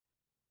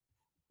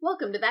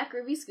Welcome to That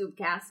Groovy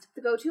Scoopcast,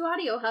 the go-to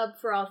audio hub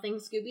for all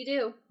things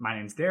Scooby-Doo. My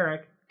name's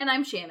Derek. And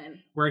I'm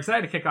Shannon. We're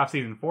excited to kick off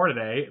season 4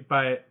 today,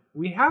 but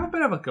we have a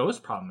bit of a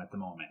ghost problem at the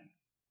moment.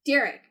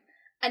 Derek,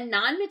 a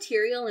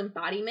non-material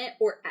embodiment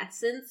or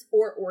essence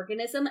or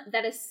organism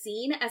that is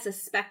seen as a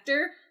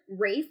specter,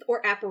 wraith, or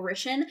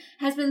apparition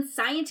has been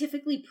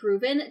scientifically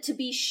proven to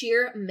be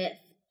sheer myth.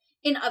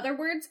 In other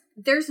words,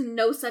 there's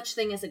no such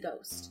thing as a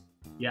ghost.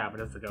 Yeah, but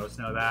does the ghost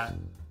know that?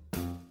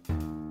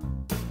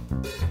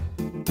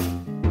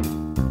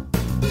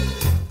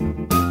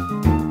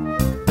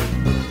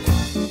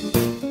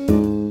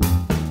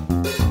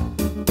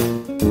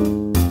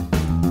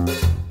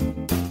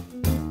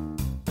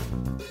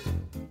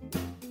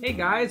 Hey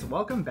guys,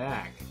 welcome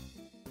back.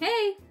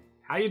 Hey!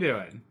 How you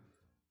doing?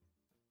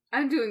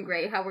 I'm doing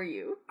great. How are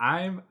you?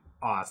 I'm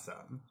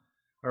awesome.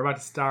 We're about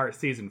to start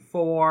season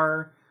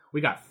 4. We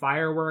got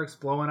fireworks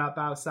blowing up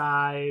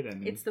outside,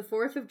 and It's the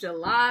 4th of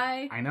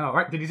July. I know. All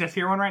right, did you just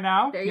hear one right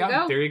now? There you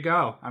go. There you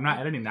go. I'm not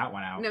editing that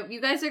one out. No, you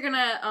guys are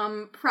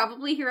gonna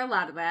probably hear a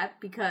lot of that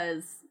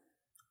because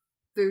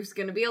there's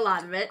gonna be a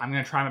lot of it. I'm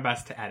going to try my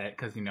best to edit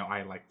because, you know,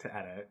 I like to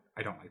edit.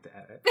 I don't like to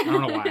edit. I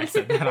don't know why I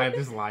said that. I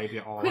just lied to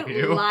all of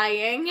you.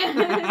 Lying.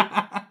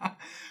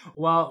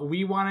 Well,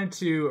 we wanted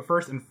to,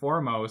 first and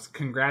foremost,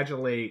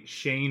 congratulate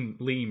Shane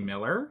Lee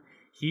Miller.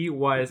 He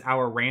was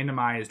our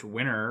randomized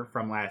winner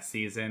from last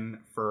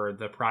season for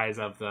the prize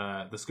of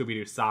the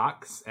Scooby-Doo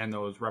socks and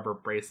those rubber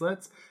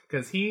bracelets,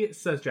 because he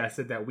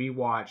suggested that we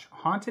watch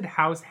Haunted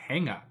House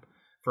Hang-Up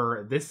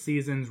for this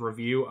season's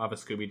review of a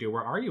Scooby-Doo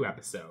Where Are You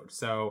episode.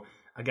 So,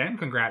 again,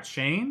 congrats,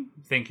 Shane.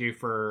 Thank you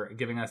for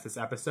giving us this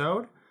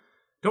episode.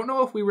 Don't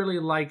know if we really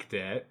liked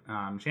it.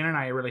 Shannon and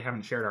I really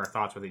haven't shared our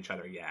thoughts with each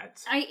other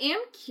yet. I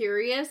am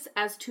curious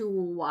as to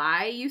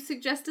why you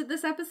suggested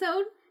this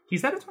episode. He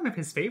said it's one of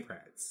his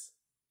favorites.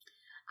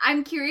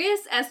 I'm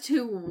curious as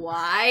to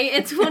why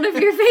it's one of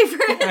your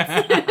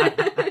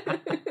favorites.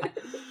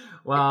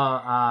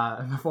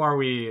 Well, before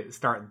we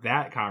start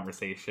that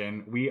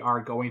conversation, we are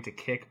going to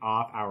kick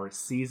off our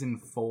Season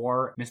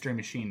 4 Mystery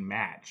Machine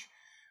Match.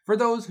 For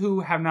those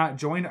who have not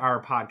joined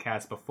our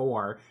podcast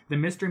before, the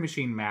Mystery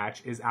Machine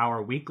Match is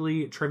our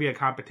weekly trivia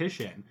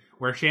competition,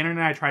 where Shannon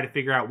and I try to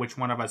figure out which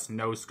one of us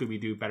knows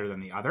Scooby-Doo better than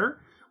the other.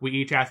 We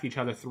each ask each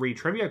other 3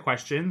 trivia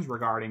questions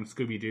regarding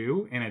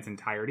Scooby-Doo in its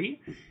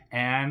entirety,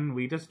 and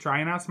we just try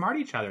and outsmart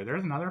each other.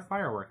 There's another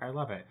firework. I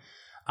love it.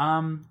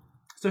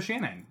 So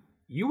Shannon,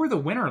 you were the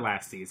winner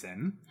last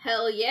season.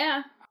 Hell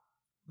yeah.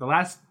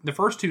 The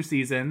first 2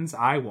 seasons,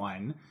 I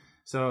won.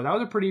 So that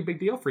was a pretty big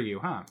deal for you,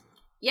 huh?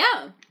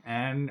 Yeah.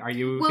 And are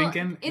you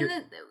thinking...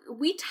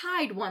 we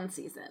tied one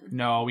season.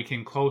 No, we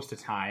came close to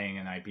tying,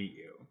 and I beat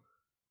you.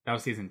 That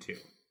was season 2.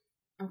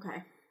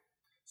 Okay.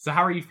 So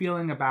how are you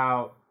feeling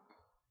about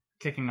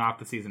kicking off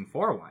the season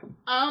 4 one?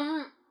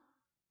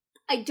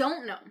 I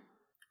don't know.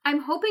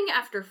 I'm hoping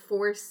after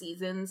 4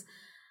 seasons,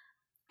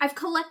 I've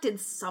collected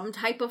some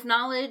type of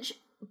knowledge,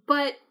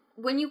 but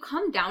when you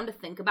come down to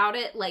think about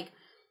it, like,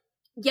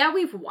 yeah,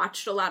 we've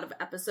watched a lot of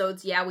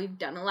episodes, yeah, we've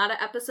done a lot of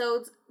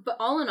episodes, but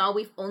all in all,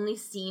 we've only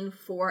seen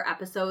 4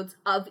 episodes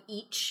of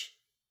each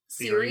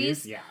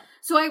series. Yeah.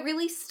 So I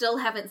really still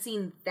haven't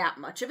seen that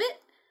much of it.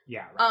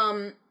 Yeah,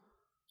 right.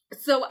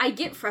 So I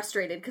get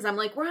frustrated because I'm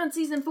like, we're on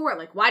season 4.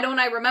 Like, why don't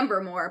I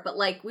remember more? But,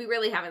 like, we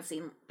really haven't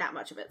seen that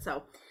much of it.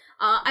 So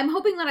I'm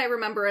hoping that I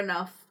remember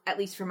enough, at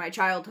least from my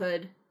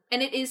childhood.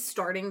 And it is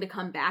starting to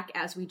come back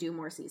as we do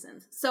more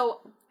seasons.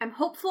 So I'm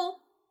hopeful,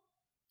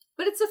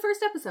 but it's the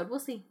first episode. We'll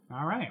see.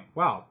 All right.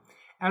 Well,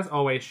 as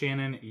always,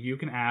 Shannon, you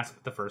can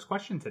ask the first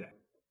question today.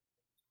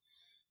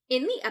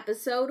 In the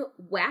episode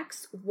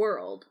Wax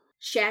World,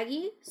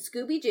 Shaggy,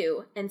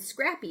 Scooby-Doo, and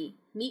Scrappy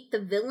meet the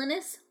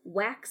villainous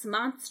Wax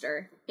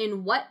Monster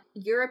in what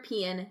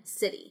European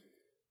city?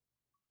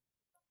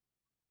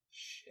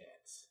 Shit.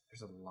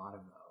 There's a lot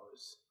of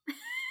those.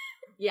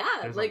 Yeah,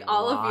 There's like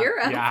all of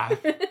Europe. Yeah.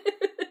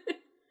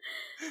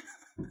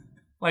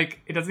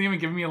 Like, it doesn't even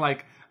give me,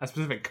 like, a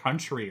specific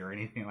country or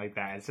anything like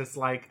that. It's just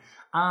like,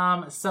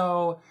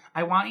 so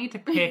I want you to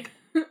pick,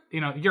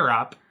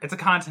 Europe. It's a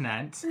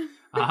continent.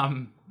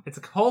 It's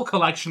a whole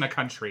collection of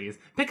countries.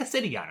 Pick a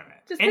city out of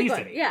it. Just any pick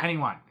city. one, yeah.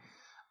 Anyone.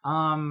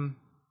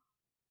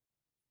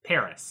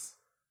 Paris.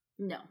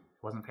 No.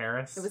 It wasn't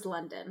Paris? It was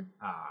London.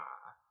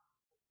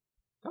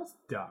 That was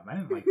dumb. I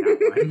didn't like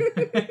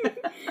that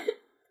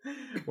one.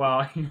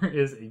 Well, here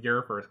is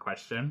your first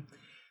question.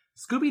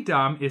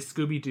 Scooby-Dum is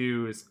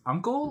Scooby-Doo's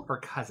uncle or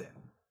cousin?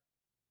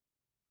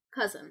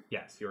 Cousin.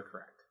 Yes, you're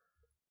correct.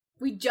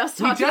 We just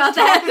We talked just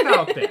about talked that.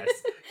 about this.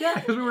 Yeah,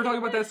 because we were talking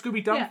about that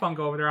Scooby-Dum Yeah. Funko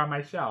over there on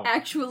my shelf.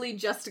 Actually,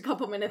 just a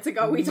couple minutes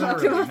ago, we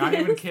talked Literally, about not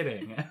this. even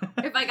kidding.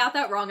 If I got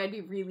that wrong, I'd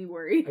be really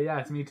worried.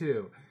 Yes, me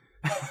too.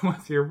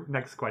 What's your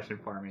next question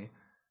for me?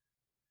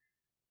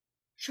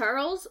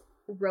 Charles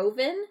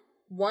Roven,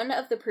 one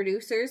of the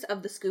producers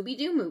of the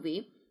Scooby-Doo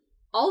movie,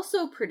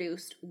 also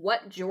produced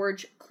what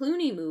George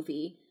Clooney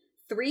movie,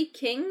 3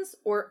 Kings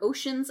or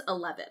Ocean's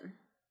 11?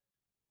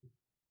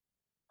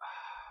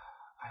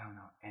 I don't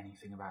know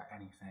anything about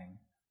anything.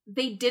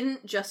 They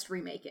didn't just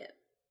remake it.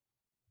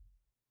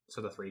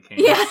 So the Three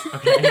Kings? Yeah.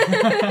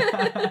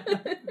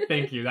 Okay.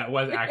 Thank you. That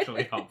was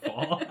actually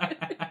helpful.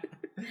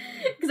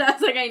 Because I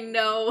was like, I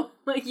know,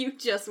 like, you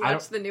just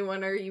watched the new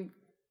one, or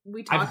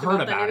we talked I've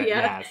heard about the it, new,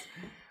 yes.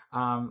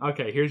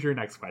 Okay, here's your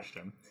next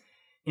question.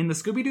 In the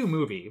Scooby-Doo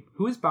movie,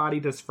 whose body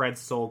does Fred's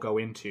soul go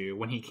into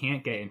when he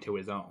can't get into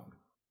his own?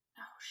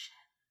 Oh, shit.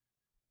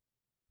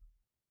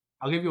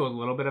 I'll give you a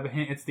little bit of a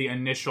hint. It's the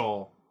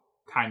initial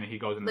time that he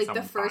goes into like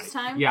someone's the first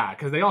body. time? Yeah,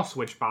 because they all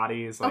switch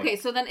bodies. Okay,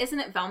 so then isn't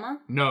it Velma?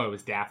 No, it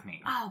was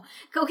Daphne. Oh,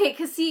 okay,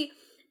 because see,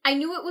 I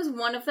knew it was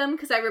one of them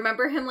because I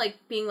remember him, like,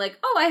 being like,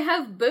 oh, I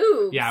have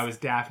boobs. Yeah, it was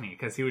Daphne,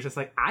 because he was just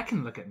like, I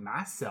can look at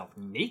myself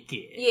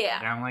naked. Yeah.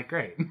 And I'm like,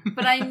 great.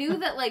 But I knew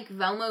that, like,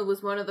 Velma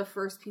was one of the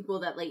first people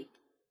that, like,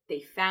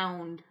 they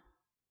found.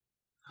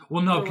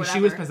 Well, no, because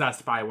she was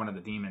possessed by one of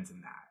the demons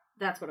in that.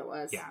 That's what it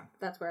was. Yeah.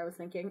 That's where I was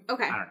thinking.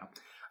 Okay. I don't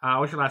know.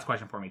 What's your last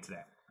question for me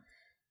today?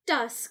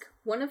 Dusk,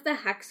 one of the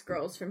Hex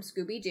girls from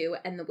Scooby-Doo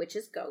and the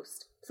Witch's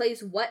Ghost,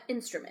 plays what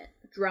instrument?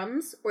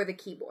 Drums or the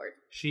keyboard?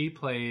 She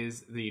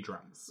plays the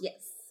drums.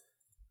 Yes.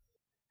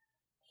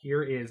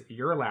 Here is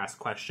your last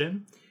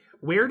question.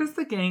 Where does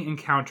the gang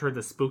encounter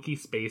the spooky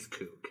space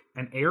kook?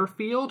 An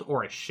airfield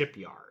or a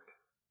shipyard?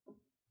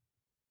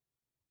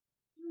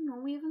 No,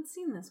 we haven't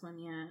seen this one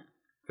yet.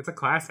 It's a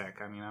classic.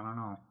 I mean, I don't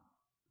know.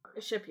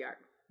 A shipyard.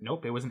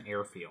 Nope, it was an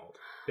airfield.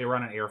 They were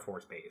on an Air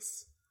Force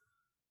base.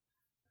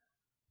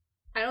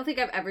 I don't think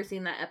I've ever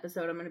seen that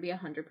episode. I'm going to be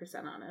 100%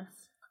 honest.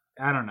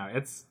 I don't know.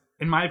 It's,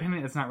 in my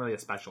opinion, it's not really a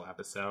special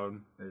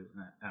episode. I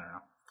don't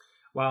know.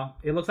 Well,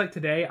 it looks like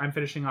today I'm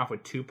finishing off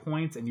with 2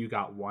 points and you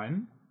got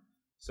 1.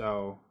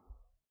 So,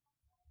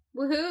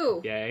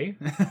 woohoo! Yay.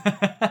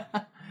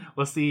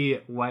 We'll see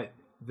what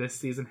this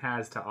season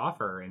has to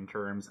offer in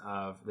terms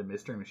of the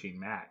Mystery Machine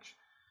match.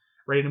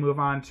 Ready to move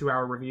on to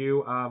our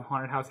review of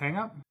Haunted House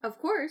Hang-Up? Of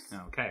course.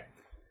 Okay.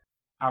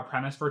 Our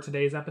premise for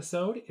today's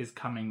episode is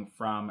coming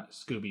from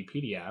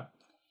Scoobypedia.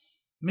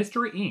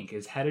 Mystery Inc.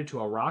 is headed to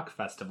a rock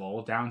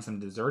festival down some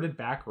deserted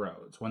back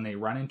roads when they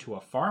run into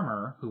a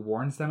farmer who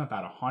warns them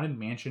about a haunted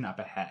mansion up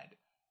ahead.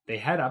 They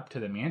head up to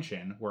the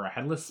mansion where a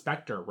headless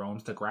specter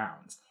roams the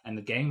grounds, and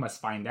the gang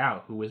must find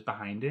out who is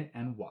behind it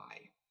and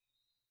why.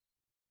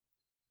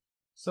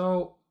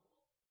 So,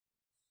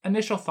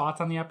 initial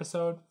thoughts on the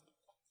episode?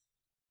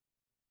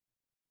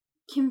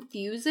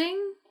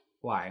 Confusing?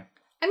 Why?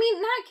 I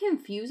mean, not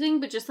confusing,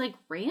 but just, like,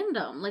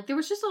 random. Like, there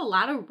was just a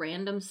lot of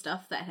random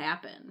stuff that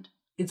happened.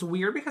 It's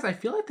weird because I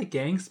feel like the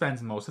gang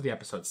spends most of the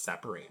episode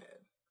separated.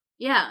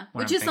 Yeah,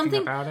 which is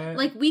something, about it.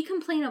 Like, we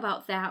complain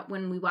about that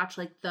when we watch,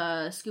 like,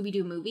 the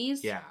Scooby-Doo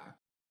movies. Yeah.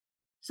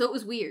 So it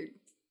was weird.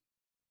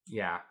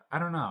 Yeah, I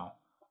don't know.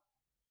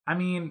 I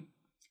mean,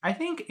 I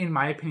think, in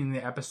my opinion,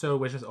 the episode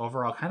was just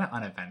overall kind of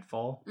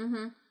uneventful.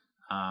 Mm-hmm.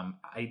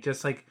 I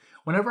just, like,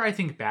 whenever I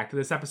think back to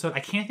this episode, I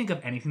can't think of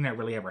anything that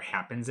really ever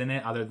happens in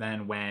it other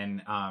than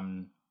when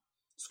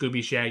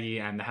Scooby,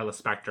 Shaggy, and the Headless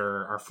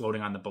Spectre are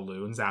floating on the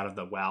balloons out of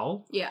the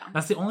well. Yeah.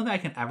 That's the only thing I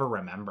can ever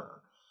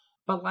remember.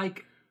 But,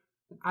 like,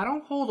 I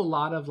don't hold a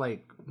lot of,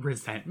 like,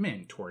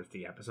 resentment towards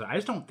the episode. I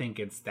just don't think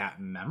it's that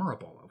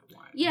memorable of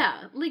one.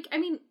 Yeah, like, I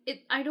mean,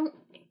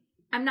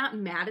 I'm not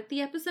mad at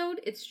the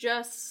episode, it's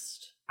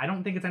just... I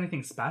don't think it's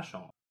anything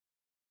special.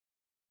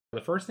 The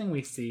first thing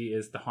we see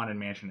is the Haunted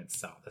Mansion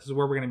itself. This is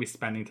where we're going to be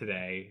spending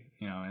today,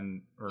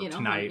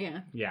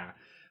 tonight. Yeah.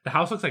 The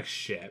house looks like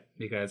shit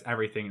because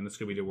everything in the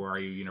Scooby-Doo Where Are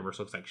You universe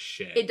looks like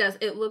shit. It does.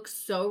 It looks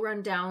so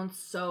run down,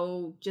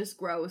 so just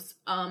gross.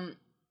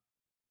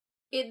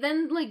 It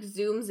then, like,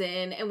 zooms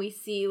in and we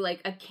see,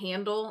 like, a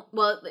candle.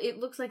 Well, it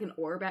looks like an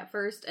orb at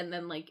first, and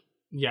then, like,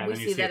 yeah, we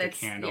then you see that it's a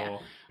candle. Yeah.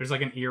 There's,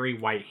 like, an eerie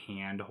white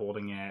hand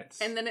holding it.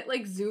 And then it,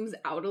 like, zooms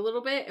out a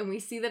little bit, and we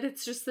see that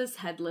it's just this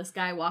headless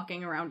guy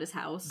walking around his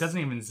house. It doesn't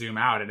even zoom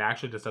out. It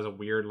actually just does a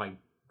weird, like,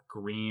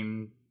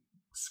 green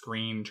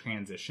screen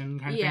transition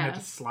kind of thing that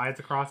just slides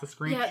across the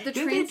screen. Yeah,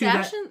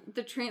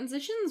 the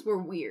transitions were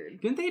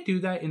weird. Didn't they do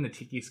that in the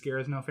Tiki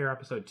Scares No Fair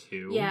episode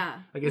 2?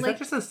 Yeah. Like, is that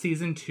just a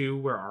season 2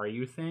 Where Are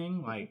You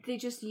thing? Like, they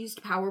just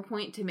used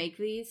PowerPoint to make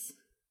these?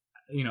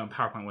 You know,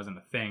 PowerPoint wasn't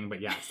a thing,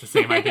 but yeah, it's the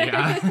same idea.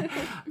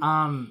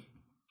 I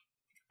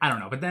don't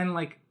know. But then,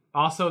 like,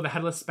 also the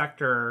Headless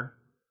Spectre,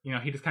 you know,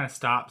 he just kind of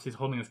stops. He's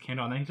holding his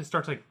candle, and then he just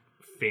starts, like,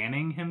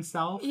 fanning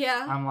himself.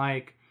 Yeah. I'm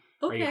like,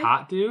 okay. Are you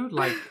hot, dude?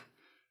 Like,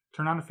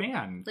 turn on a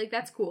fan. Like,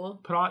 that's cool.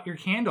 Put out your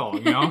candle,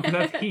 you know, because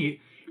that's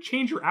heat.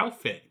 Change your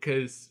outfit,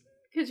 because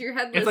you're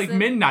headless. It's like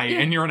midnight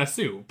and you're in a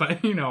suit.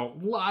 But, you know,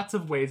 lots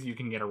of ways you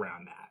can get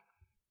around that.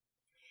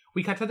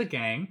 We cut to the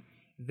gang.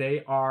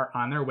 They are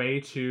on their way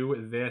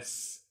to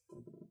this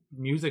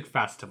music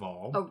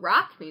festival. A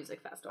rock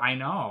music festival. I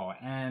know.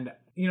 And,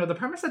 you know, the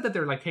premise said that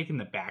they're, like, taking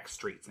the back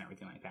streets and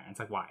everything like that. And it's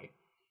like, why?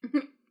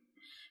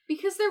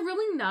 Because they're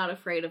really not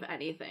afraid of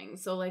anything.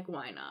 So, like,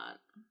 why not?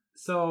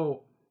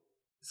 So,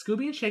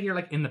 Scooby and Shaggy are,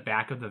 like, in the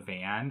back of the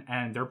van,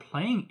 and they're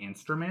playing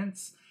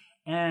instruments.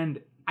 And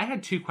I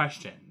had 2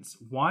 questions.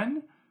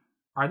 One,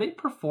 are they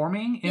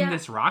performing in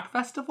this rock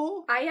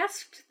festival? I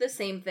asked the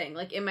same thing.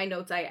 Like, in my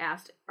notes, I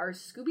asked, are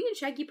Scooby and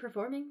Shaggy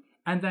performing?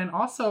 And then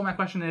also my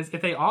question is,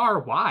 if they are,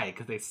 why?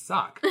 Because they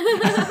suck.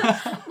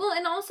 Well,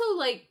 and also,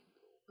 like,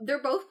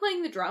 they're both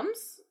playing the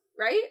drums,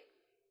 right?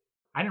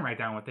 I didn't write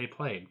down what they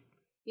played.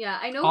 Yeah,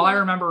 I know. All I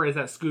remember is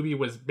that Scooby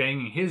was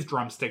banging his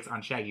drumsticks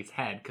on Shaggy's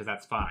head, because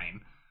that's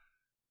fine.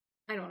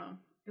 I don't know.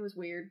 It was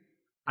weird.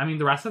 I mean,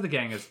 the rest of the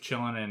gang is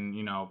chilling and,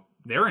 you know,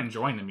 they're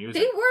enjoying the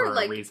music They were, for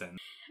like, a reason.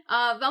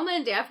 Velma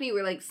and Daphne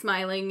were, like,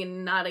 smiling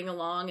and nodding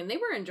along, and they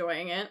were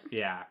enjoying it.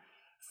 Yeah.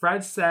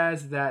 Fred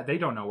says that they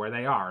don't know where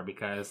they are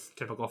because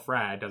typical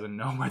Fred doesn't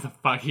know where the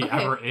fuck he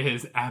ever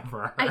is,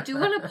 ever. I do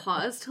want to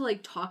pause to,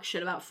 like, talk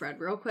shit about Fred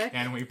real quick.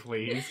 Can we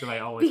please? Because I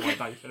always want to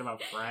talk shit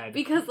about Fred.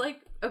 Because, like,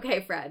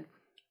 okay, Fred.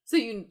 So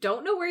you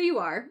don't know where you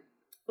are.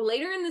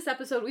 Later in this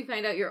episode, we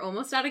find out you're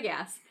almost out of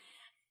gas.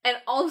 And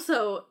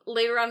also,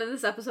 later on in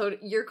this episode,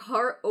 your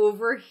car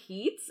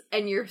overheats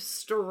and you're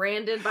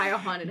stranded by a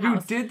haunted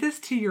house. You did this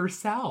to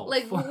yourself.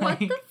 Like, what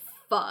the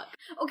fuck?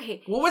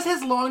 Okay. What was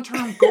his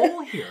long-term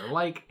goal here?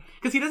 Like,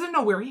 because he doesn't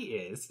know where he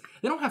is.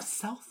 They don't have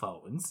cell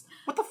phones.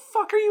 What the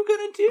fuck are you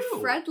gonna do?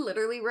 Fred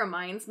literally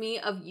reminds me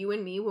of you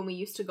and me when we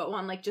used to go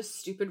on, like, just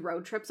stupid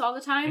road trips all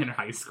the time. In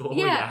high school,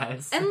 yeah.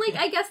 Yes. And, like,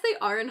 I guess they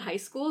are in high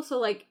school, so,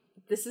 like,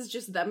 this is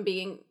just them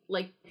being,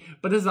 like...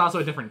 But this is also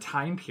a different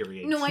time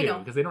period, no, too. I know.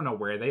 Because they don't know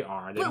where they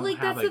are. They but, don't like,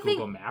 have, that's like, the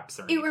Google thing. Maps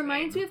or anything. It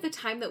reminds me of the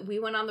time that we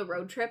went on the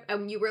road trip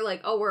and you were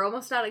like, oh, we're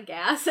almost out of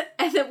gas.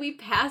 And then we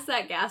passed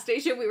that gas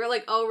station. We were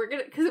like, oh, we're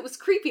going to... Because it was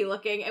creepy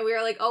looking. And we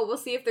were like, oh, we'll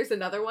see if there's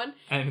another one.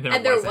 And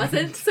there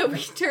wasn't. So we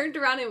turned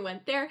around and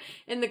went there.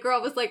 And the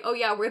girl was like, oh,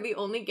 yeah, we're the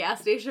only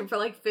gas station for,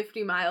 like,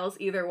 50 miles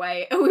either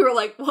way. And we were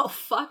like, well,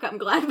 fuck, I'm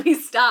glad we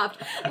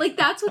stopped. Like,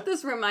 that's what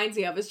this reminds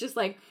me of. It's just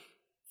like...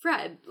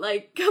 Fred,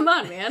 like, come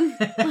on, man.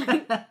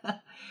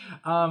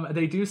 Like,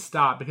 they do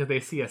stop because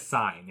they see a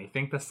sign. They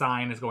think the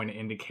sign is going to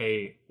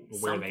indicate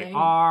where something. they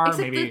are.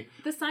 Except maybe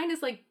the sign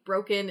is, like,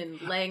 broken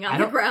and laying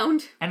on the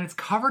ground. And it's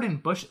covered in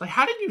bush. Like,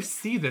 how did you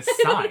see this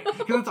sign?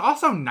 Because it's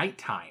also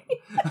nighttime.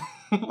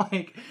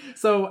 Like,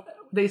 so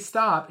they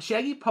stop.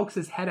 Shaggy pokes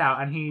his head out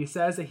and he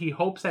says that he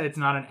hopes that it's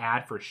not an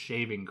ad for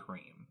shaving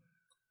cream.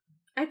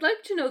 I'd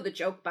like to know the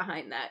joke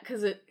behind that,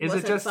 because it Is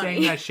wasn't it just funny.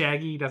 saying that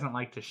Shaggy doesn't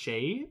like to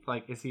shave?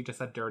 Like, is he just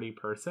a dirty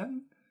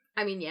person?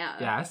 I mean, yeah.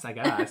 Yes, I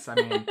guess. I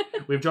mean,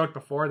 we've joked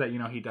before that, you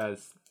know, he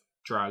does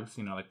drugs,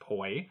 you know, like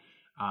poi.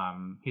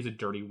 He's a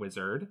dirty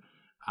wizard.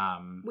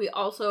 We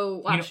also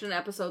watched an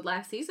episode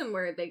last season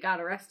where they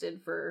got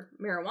arrested for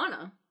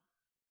marijuana.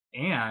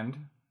 And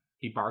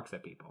he barks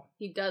at people.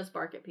 He does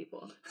bark at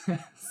people.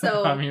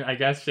 So, I mean, I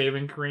guess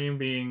shaving cream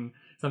being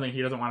something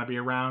he doesn't want to be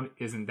around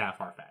isn't that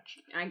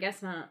far-fetched. I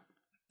guess not.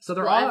 So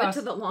they're We'll all add it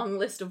to the long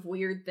list of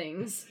weird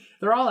things.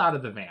 They're all out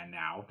of the van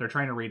now. They're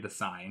trying to read the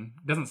sign.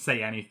 It doesn't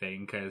say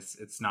anything because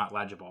it's not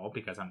legible,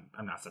 because I'm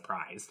not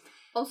surprised.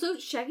 Also,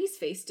 Shaggy's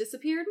face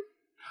disappeared.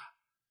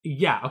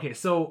 Yeah, okay,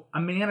 so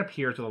a man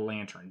appears with a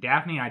lantern.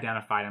 Daphne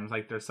identified him.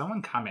 Like, there's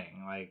someone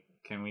coming. Like,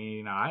 can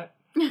we not?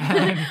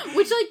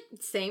 Which, like,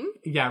 same.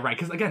 Yeah, right,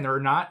 because again,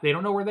 they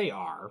don't know where they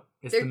are.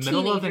 It's They're the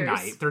middle teenagers. of the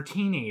night. They're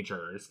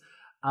teenagers.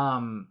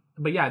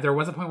 But yeah, there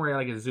was a point where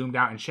like it zoomed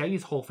out and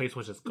Shaggy's whole face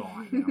was just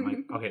gone. And I'm like,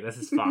 okay, this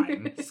is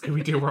fine.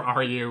 Scooby-Doo, where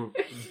are you?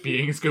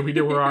 Being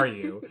Scooby-Doo, where are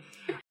you?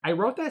 I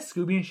wrote that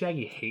Scooby and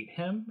Shaggy hate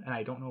him, and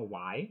I don't know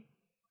why.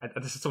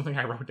 This is something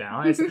I wrote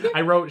down.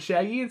 I wrote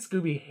Shaggy and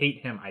Scooby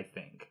hate him, I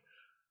think.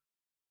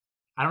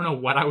 I don't know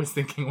what I was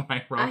thinking when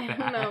I wrote that.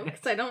 I don't know,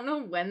 because I don't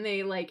know when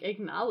they, like,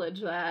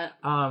 acknowledge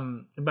that.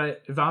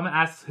 But Velma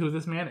asks who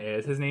this man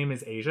is. His name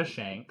is Asia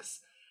Shanks.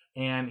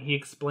 And he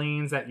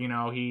explains that, you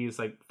know, he's,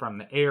 like, from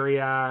the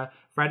area.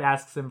 Fred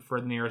asks him for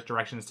the nearest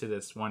directions to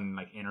this one,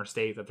 like,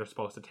 interstate that they're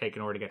supposed to take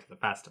in order to get to the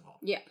festival.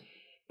 Yeah.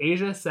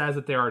 Asia says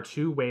that there are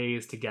two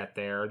ways to get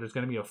there. There's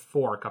going to be a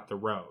fork up the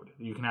road.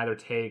 You can either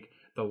take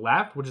the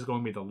left, which is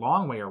going to be the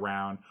long way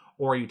around,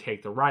 or you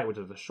take the right, which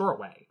is the short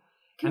way.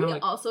 Can we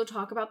also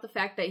talk about the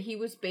fact that he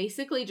was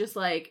basically just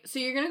like, so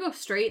you're going to go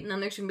straight and then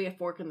there's going to be a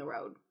fork in the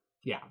road.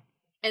 Yeah.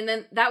 And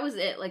then that was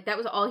it. Like, that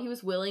was all he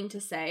was willing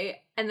to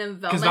say. And then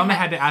Velma because Velma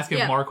had to ask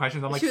him more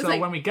questions. I'm like, so like,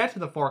 when we get to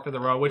the fork of the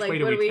road, which way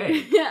do we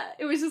take? Yeah,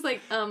 it was just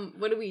like,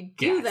 what do we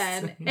do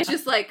then? It's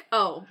just like,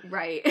 oh,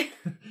 right.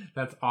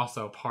 That's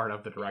also part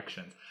of the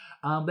directions.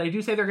 They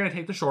do say they're going to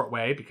take the short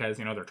way because,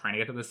 you know, they're trying to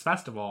get to this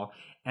festival.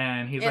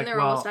 And he's like,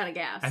 they're almost out of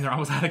gas. And they're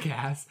almost out of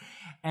gas.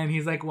 And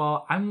he's like,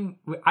 well,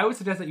 I would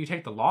suggest that you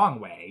take the long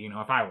way, you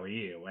know, if I were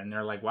you. And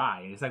they're like,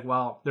 why? And he's like,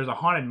 well, there's a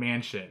haunted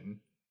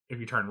mansion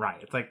if you turn right.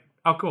 It's like,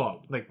 oh,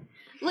 cool. Like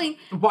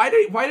why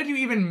did you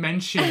even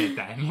mention it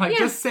then? Like,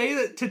 just say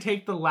that to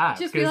take the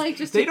left. Just be like,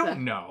 just they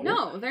don't know.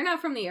 No, they're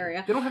not from the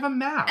area. They don't have a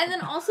map. And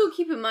then also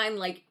keep in mind,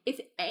 like,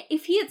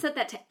 if he had said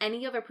that to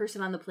any other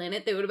person on the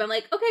planet, they would have been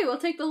like, okay, we'll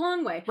take the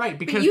long way. Right,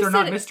 because they're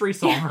not mystery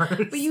solvers.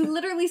 Yeah, but you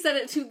literally said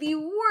it to the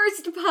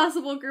worst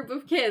possible group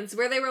of kids,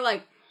 where they were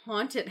like,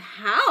 haunted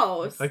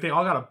house. Like, they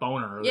all got a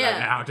boner right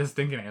now just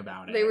thinking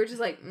about it. They were just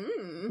like,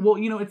 Well,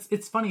 you know,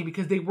 it's funny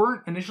because they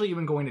weren't initially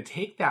even going to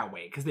take that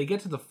way because they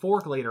get to the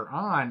fork later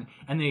on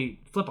and they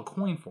flip a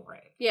coin for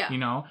it. Yeah. You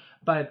know?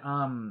 But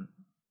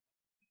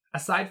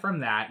aside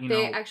from that,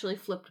 they actually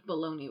flipped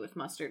bologna with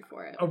mustard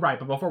for it. Oh, right.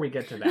 But before we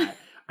get to that,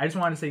 I just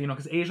wanted to say,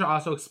 because Asia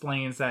also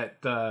explains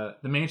that the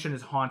mansion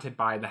is haunted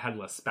by the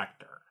Headless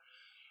Spectre.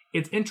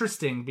 It's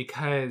interesting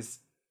because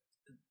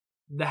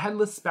the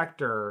Headless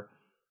Spectre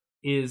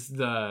is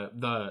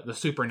the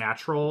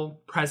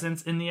supernatural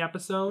presence in the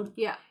episode.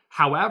 Yeah.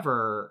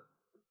 However,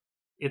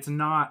 it's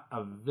not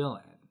a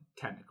villain,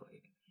 technically.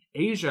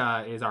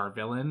 Asia is our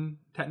villain,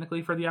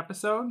 technically, for the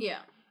episode. Yeah.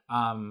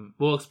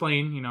 We'll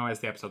explain, as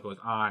the episode goes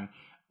on.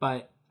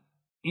 But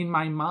in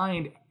my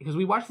mind, because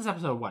we watched this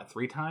episode,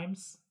 3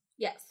 times?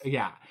 Yes.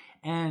 Yeah.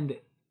 And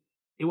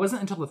it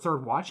wasn't until the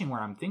third watching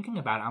where I'm thinking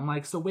about it. I'm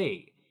like, so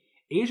wait.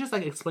 Asia's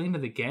explained to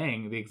the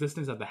gang the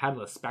existence of the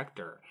Headless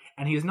Spectre.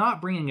 And he's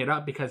not bringing it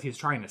up because he's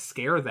trying to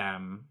scare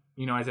them.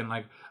 As in,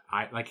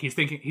 he's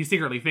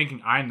secretly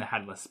thinking, I'm the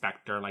Headless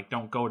Spectre.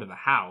 Don't go to the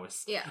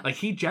house. Yeah.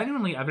 He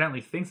genuinely, evidently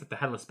thinks that the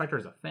Headless Spectre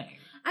is a thing.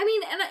 I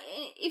mean, and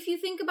if you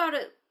think about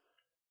it,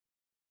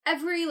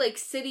 every,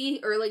 city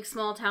or,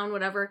 small town,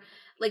 whatever,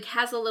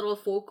 has a little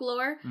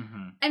folklore.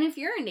 Mm-hmm. And if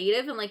you're a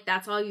native and,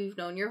 that's all you've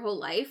known your whole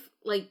life,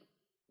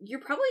 you're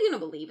probably gonna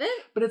believe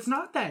it. But it's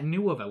not that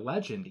new of a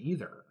legend,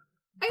 either.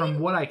 From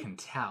what I can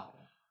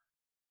tell.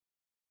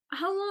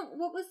 How long?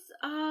 What was?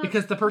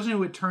 Because the person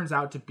who it turns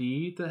out to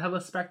be the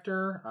Headless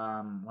Spectre,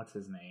 what's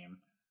his name?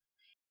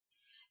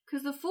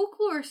 Because the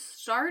folklore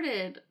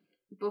started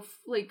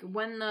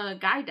when the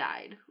guy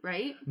died,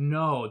 right?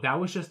 No, that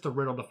was just the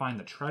riddle to find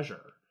the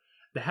treasure.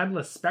 The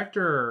Headless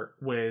Spectre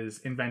was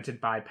invented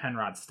by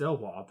Penrod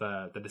Stillwell,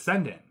 the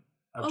descendant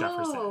of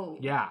Jefferson.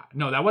 Yeah,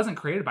 no, that wasn't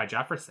created by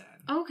Jefferson.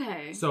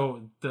 Okay.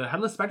 So the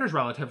Headless Spectre is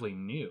relatively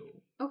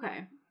new.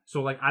 Okay.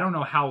 So, I don't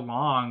know how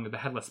long the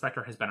Headless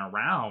Spectre has been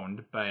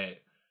around, but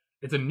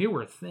it's a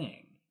newer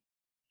thing.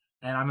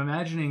 And I'm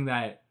imagining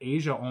that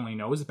Asia only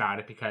knows about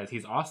it because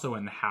he's also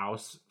in the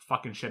house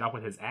fucking shit up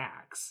with his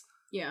axe.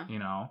 Yeah.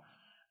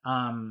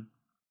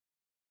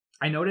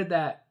 I noted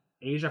that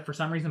Asia, for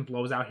some reason,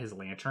 blows out his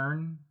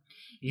lantern.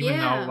 Even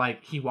though,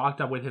 he walked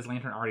up with his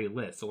lantern already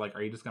lit. So,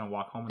 are you just going to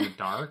walk home in the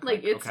dark?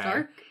 It's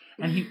dark.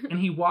 And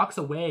he walks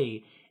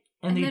away.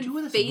 And they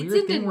do this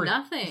weird thing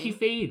where he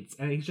fades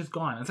and he's just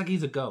gone. It's like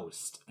he's a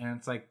ghost. And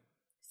it's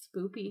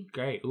spoopy.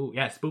 Great. Ooh,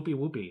 yeah, spoopy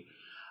whoopy.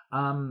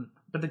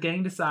 But the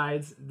gang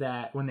decides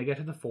that when they get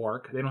to the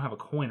fork, they don't have a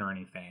coin or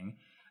anything.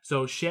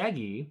 So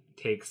Shaggy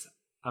takes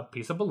a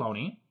piece of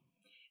bologna.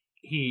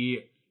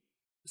 He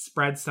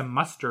spreads some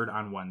mustard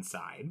on one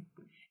side.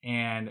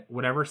 And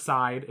whatever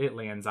side it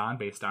lands on,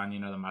 based on,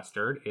 the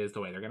mustard, is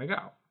the way they're going to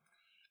go.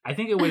 I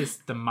think it was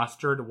the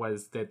mustard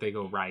was that they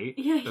go right.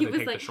 Yeah, he was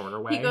take the shorter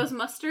way. He goes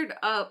mustard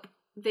up,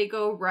 they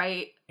go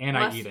right. And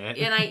I eat it.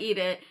 And I eat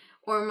it.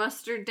 Or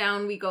mustard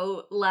down, we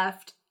go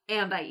left,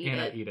 and I eat it.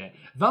 And I eat it.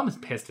 Velma's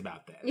pissed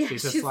about this. Yeah,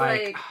 she's just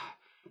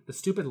the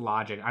stupid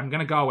logic. I'm going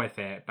to go with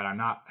it, but I'm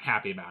not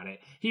happy about it.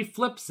 He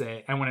flips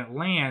it, and when it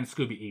lands,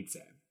 Scooby eats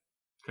it.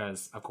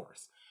 Because, of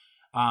course.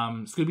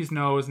 Scooby's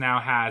nose now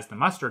has the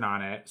mustard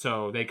on it,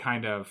 so they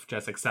kind of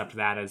just accept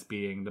that as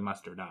being the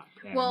mustard up,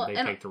 and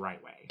they take the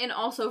right way. And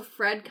also,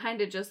 Fred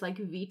kind of just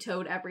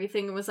vetoed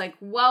everything and was like,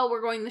 "Well, we're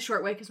going the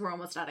short way because we're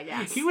almost out of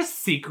gas." He was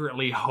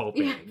secretly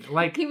hoping,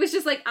 he was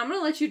just like, "I'm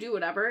gonna let you do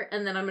whatever,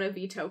 and then I'm gonna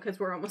veto because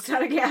we're almost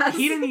out of gas."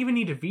 He didn't even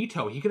need to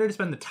veto. He could have just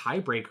been the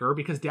tiebreaker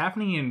because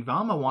Daphne and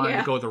Velma wanted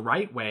to go the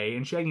right way,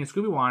 and Shaggy and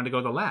Scooby wanted to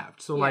go the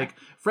left. So,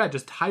 Fred,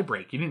 just tie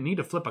break. You didn't need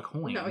to flip a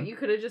coin. No, you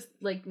could have just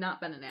not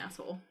been an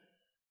asshole.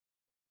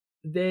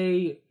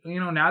 They,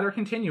 now they're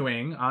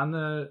continuing on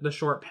the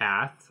short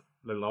path.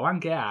 They're low on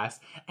gas.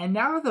 And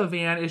now the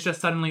van is just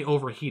suddenly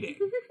overheating.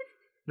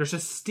 There's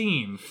just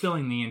steam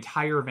filling the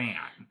entire van.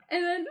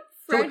 And then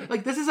Fred... So,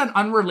 this is an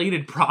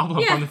unrelated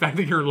problem from the fact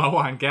that you're low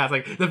on gas.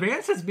 The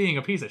van's just being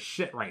a piece of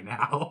shit right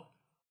now.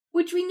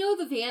 Which we know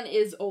the van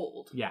is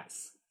old.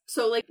 Yes.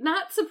 So,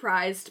 not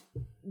surprised,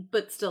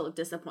 but still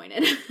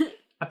disappointed.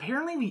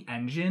 Apparently the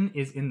engine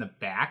is in the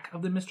back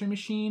of the Mystery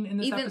Machine in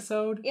this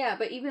episode. Yeah,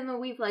 but even though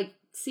we've,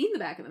 seen the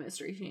back of the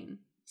Mystery Machine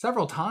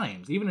several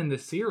times, even in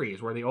this series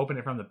where they open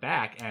it from the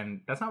back, and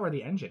that's not where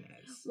the engine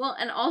is. Well,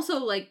 and also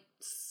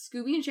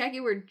Scooby and Shaggy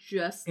were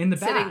just in the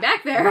sitting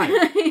back there.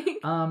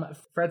 Right.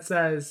 Fred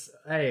says,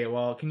 "Hey,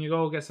 well, can you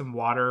go get some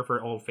water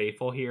for Old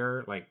Faithful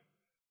here?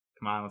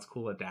 Come on, let's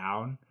cool it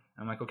down."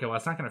 I'm like, okay, well,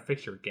 it's not going to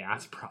fix your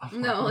gas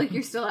problem. No,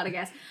 you're still out of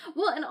gas.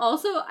 Well, and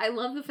also, I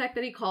love the fact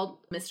that he called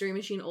Mystery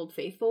Machine Old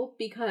Faithful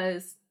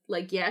because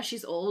yeah,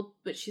 she's old,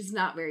 but she's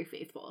not very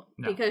faithful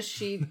because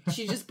she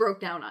just broke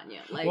down on you.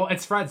 Well,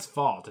 it's Fred's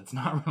fault. It's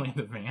not really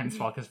the van's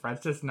fault because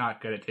Fred's just not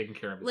good at taking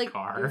care of his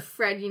car.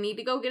 Fred, you need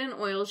to go get an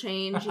oil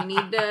change. You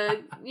need to,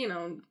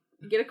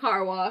 get a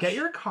car wash. Get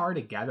your car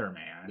together,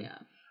 man. Yeah.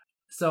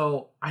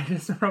 So I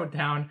just wrote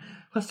down,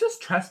 let's just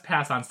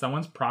trespass on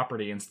someone's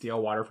property and steal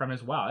water from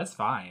his well. That's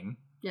fine.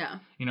 Yeah.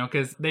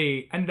 Because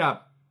they ended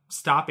up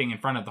stopping in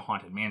front of the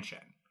Haunted Mansion.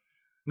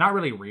 Not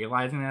really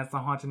realizing that's the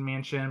Haunted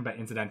Mansion, but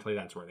incidentally,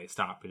 that's where they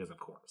stop because, of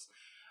course.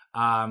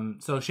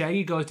 So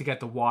Shaggy goes to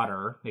get the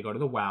water. They go to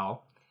the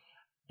well.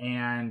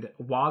 And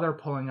while they're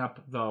pulling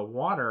up the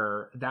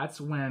water, that's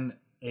when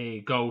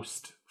a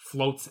ghost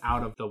floats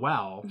out of the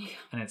well,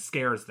 and it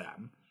scares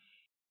them.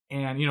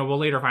 And, we'll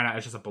later find out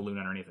it's just a balloon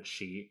underneath a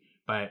sheet.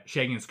 But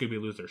Shaggy and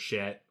Scooby lose their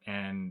shit,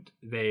 and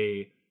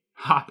they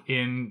hop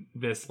in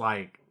this,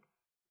 like,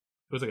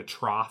 it was like a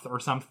trough or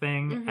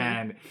something,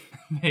 and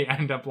they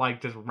end up,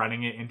 like, just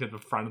running it into the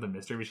front of the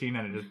Mystery Machine,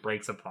 and it just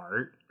breaks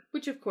apart.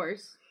 Which, of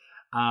course.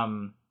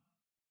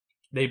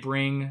 They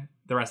bring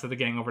the rest of the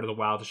gang over to the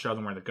well to show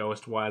them where the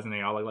ghost was, and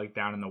they all look, like,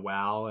 down in the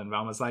well, and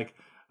Velma's like,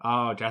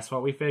 oh, just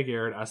what we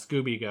figured, a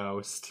Scooby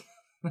ghost.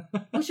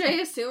 Which I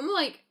assume,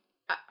 like,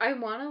 I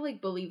want to, like,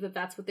 believe that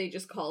that's what they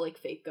just call, like,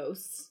 fake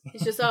ghosts.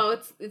 It's just, oh,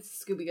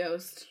 it's Scooby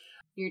Ghost.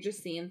 You're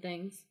just seeing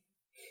things.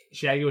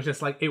 Shaggy was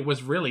just like, it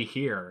was really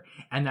here.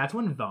 And that's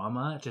when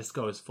Velma just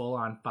goes full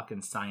on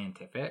fucking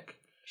scientific.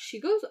 She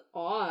goes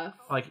off.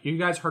 Like, you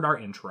guys heard our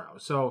intro.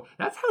 So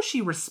that's how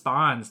she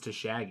responds to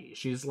Shaggy.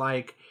 She's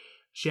like,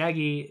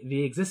 Shaggy,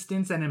 the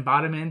existence and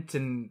embodiment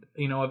and,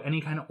 of any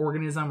kind of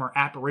organism or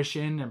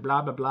apparition and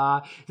blah, blah,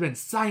 blah, has been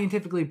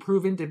scientifically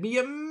proven to be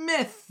a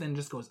myth, and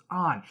just goes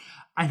on.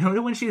 I know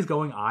that when she's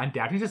going on,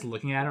 Daphne's just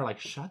looking at her like,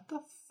 shut the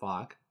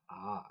fuck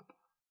up.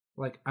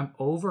 Like, I'm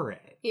over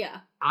it. Yeah.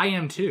 I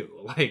am too.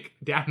 Like,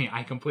 Daphne,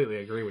 I completely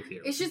agree with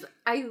you. It's just,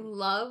 I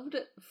loved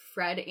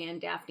Fred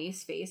and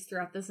Daphne's face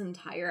throughout this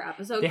entire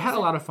episode. They had a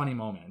lot of funny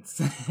moments.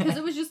 Because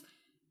it was just,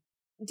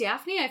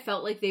 Daphne, I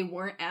felt like they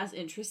weren't as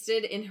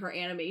interested in her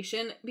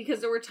animation,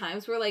 because there were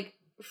times where, like,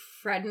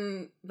 Fred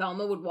and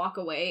Velma would walk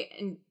away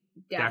and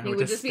Daphne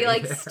would just be,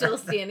 like, still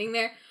standing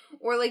there.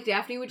 Or, like,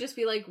 Daphne would just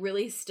be, like,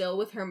 really still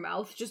with her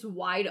mouth just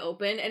wide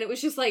open. And it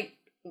was just, like,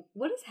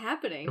 what is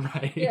happening?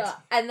 Right. Yeah.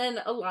 And then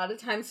a lot of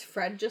times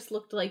Fred just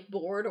looked, like,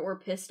 bored or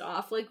pissed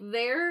off. Like,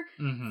 their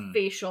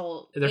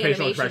facial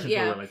expressions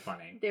were really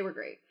funny. They were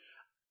great.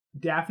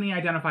 Daphne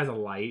identifies a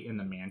light in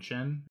the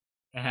mansion,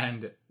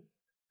 and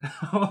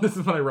oh, this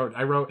is what I wrote.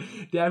 I wrote,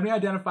 Daphne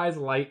identifies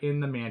light in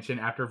the mansion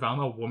after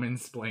Velma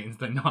woman-splains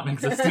the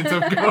non-existence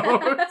of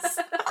ghosts.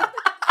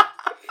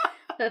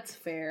 That's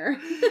fair.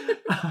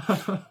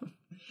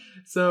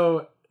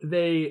 So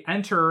they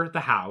enter the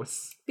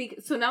house.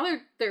 So now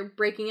they're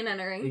breaking and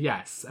entering.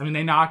 Yes. I mean,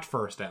 they knocked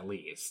first at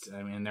least.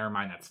 I mean, in their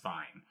mind, that's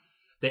fine.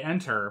 They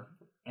enter,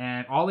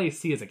 and all they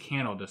see is a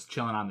candle just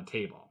chilling on the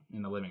table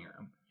in the living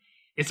room.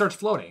 It starts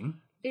floating.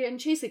 And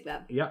chasing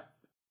them. Yep.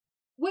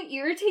 What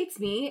irritates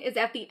me is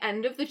at the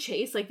end of the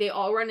chase, like, they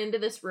all run into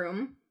this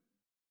room,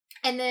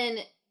 and then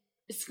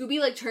Scooby,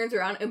 like, turns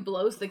around and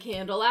blows the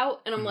candle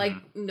out, and I'm like,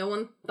 no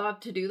one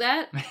thought to do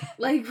that?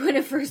 Like, when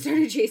it first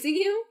started chasing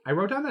you? I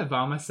wrote down that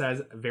Velma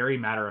says very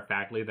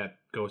matter-of-factly that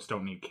ghosts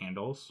don't need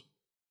candles.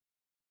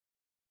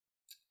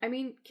 I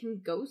mean,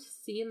 can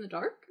ghosts see in the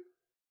dark?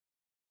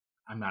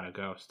 I'm not a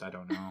ghost. I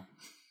don't know.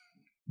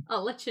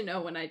 I'll let you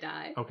know when I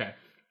die. Okay,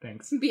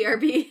 thanks.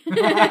 BRB.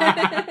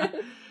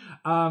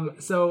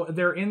 So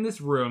they're in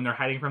this room. They're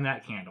hiding from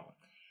that candle.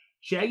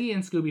 Shaggy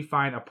and Scooby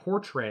find a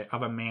portrait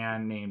of a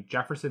man named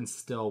Jefferson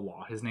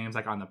Stillwell. His name's,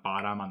 like, on the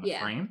bottom on the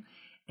frame.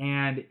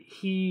 And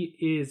he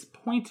is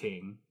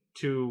pointing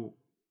to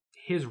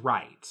his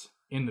right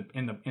in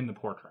the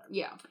portrait.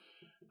 Yeah.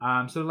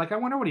 So, like, I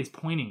wonder what he's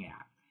pointing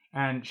at.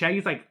 And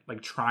Shaggy's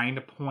like trying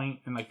to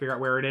point and, like, figure out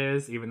where it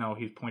is, even though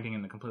he's pointing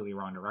in the completely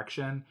wrong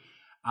direction.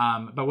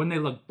 But when they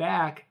look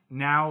back,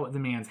 now the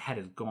man's head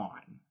is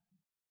gone.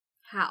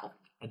 How?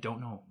 I don't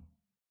know.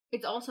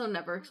 It's also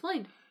never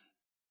explained.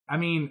 I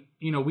mean,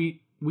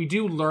 we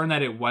do learn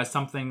that it was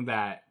something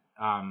that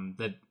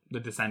the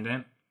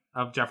descendant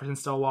of Jefferson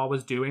Stillwell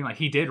was doing. Like,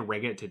 he did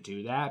rig it to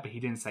do that, but he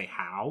didn't say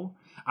how.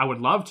 I would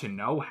love to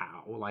know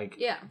how.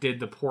 Like, did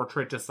the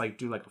portrait just, like,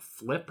 do, like, a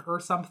flip or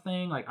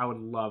something? Like, I would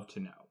love to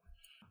know.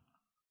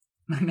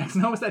 My next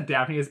note is that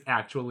Daphne is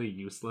actually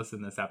useless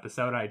in this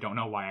episode. I don't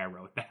know why I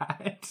wrote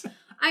that.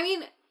 I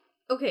mean,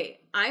 okay,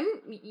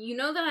 you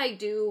know that I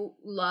do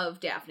love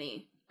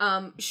Daphne.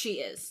 She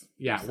is.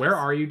 Yeah, useless. Where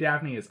Are You,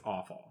 Daphne is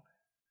awful.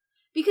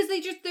 Because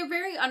they're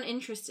very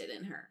uninterested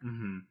in her.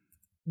 Mm-hmm.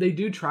 They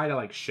do try to,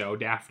 like, show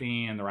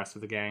Daphne and the rest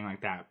of the gang,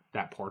 like,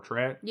 that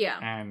portrait. Yeah.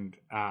 And,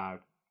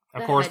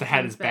 of course, the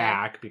head is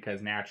back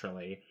because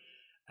naturally.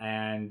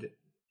 And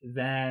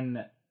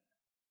then,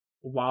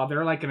 while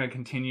they're, like, going to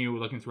continue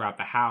looking throughout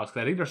the house,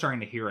 because I think they're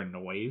starting to hear a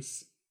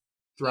noise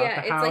throughout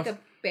the house. Yeah, it's like a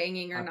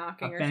banging or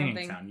knocking or banging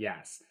something. Sound,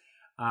 yes.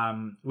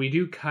 We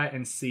do cut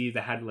and see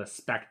the headless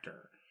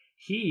specter.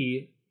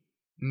 He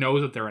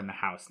knows that they're in the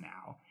house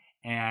now.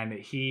 And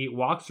he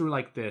walks through,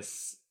 like,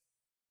 this,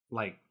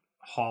 like,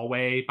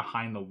 hallway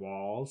behind the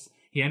walls.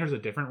 He enters a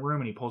different room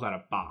and he pulls out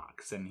a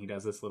box. And he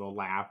does this little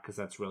laugh because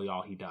that's really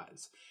all he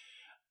does.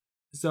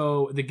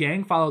 So the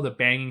gang follow the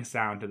banging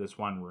sound to this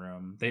one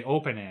room. They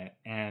open it,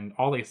 and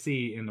all they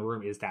see in the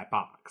room is that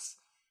box.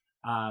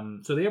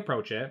 So they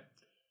approach it.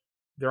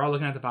 They're all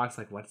looking at the box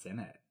like, what's in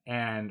it?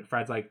 And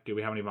Fred's like, do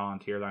we have any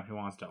volunteers on who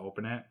wants to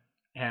open it?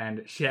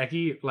 And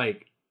Shaggy,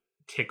 like,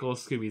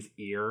 tickles Scooby's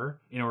ear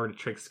in order to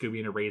trick Scooby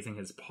into raising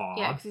his paw.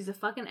 Yeah, because he's a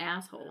fucking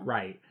asshole.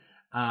 Right.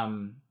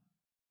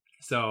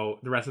 So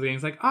the rest of the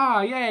gang's like,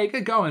 oh, yay,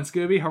 good going,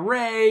 Scooby.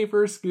 Hooray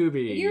for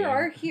Scooby. You're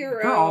our hero.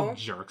 They're all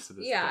jerks to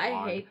this Yeah,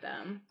 dog. I hate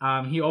them.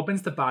 He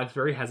opens the box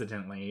very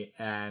hesitantly,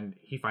 and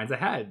he finds a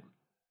head.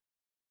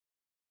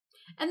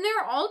 And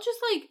they're all just,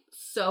 like,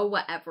 so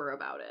whatever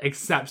about it.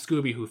 Except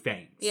Scooby, who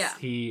faints. Yeah.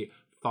 He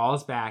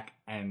falls back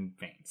and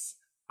faints.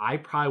 I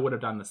probably would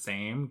have done the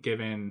same,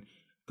 given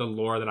the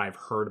lore that I've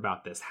heard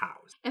about this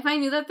house. If I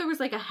knew that there was,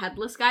 like, a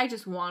headless guy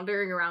just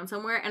wandering around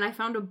somewhere, and I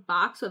found a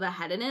box with a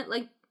head in it,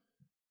 like,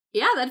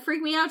 yeah, that'd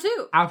freak me out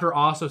too. After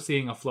also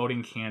seeing a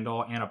floating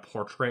candle and a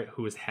portrait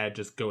whose head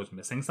just goes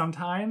missing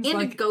sometimes. And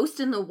a ghost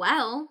in the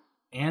well.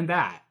 And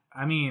that.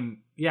 I mean,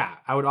 yeah,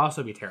 I would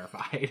also be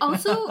terrified.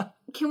 Also,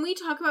 can we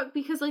talk about,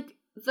 because, like,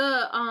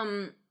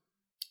 the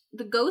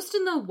ghost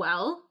in the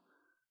well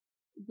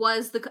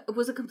was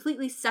a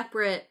completely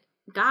separate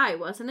guy,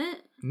 wasn't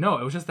it? No,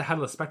 it was just the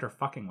headless specter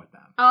fucking with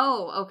them.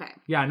 Oh, okay.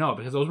 Yeah, no,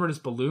 because those were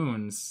just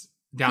balloons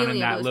down in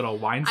that little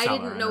wine cellar. I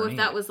didn't know if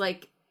that was,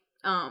 like,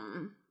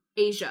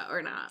 Asia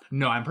or not.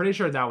 No, I'm pretty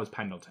sure that was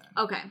Pendleton.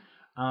 Okay.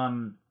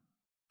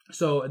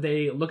 So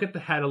they look at the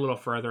head a little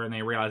further and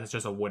they realize it's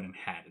just a wooden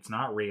head. It's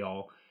not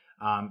real.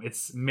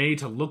 It's made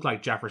to look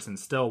like Jefferson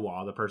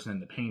Stillwell, the person in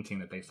the painting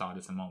that they saw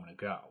just a moment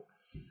ago.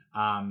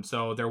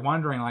 So they're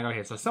wondering, like,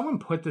 okay, so someone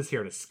put this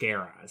here to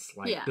scare us.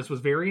 Like, this was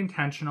very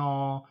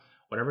intentional.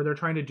 Whatever they're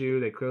trying to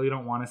do, they clearly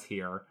don't want us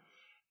here.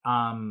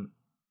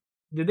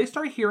 Did they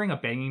start hearing a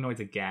banging noise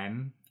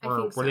again?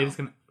 Or were they just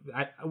going to...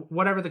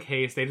 Whatever the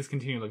case, they just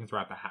continue looking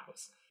throughout the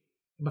house.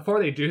 Before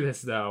they do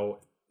this, though,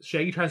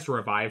 Shaggy tries to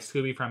revive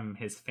Scooby from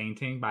his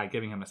fainting by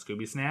giving him a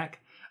Scooby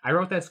snack. I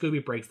wrote that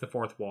Scooby breaks the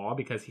fourth wall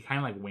because he kind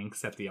of, like,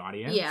 winks at the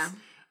audience. Yeah.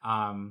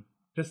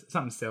 Just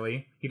something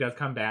silly. He does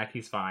come back.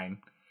 He's fine.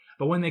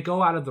 But when they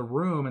go out of the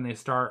room and they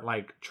start,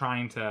 like,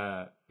 trying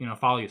to,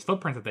 follow these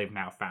footprints that they've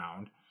now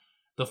found,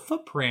 the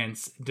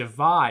footprints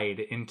divide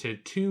into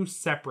two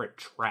separate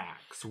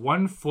tracks.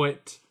 One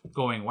foot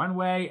going one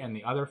way and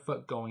the other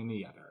foot going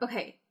the other.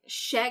 Okay.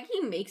 Shaggy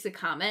makes a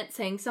comment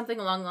saying something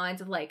along the lines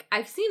of, like,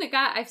 I've seen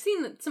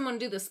someone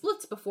do the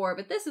splits before,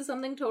 but this is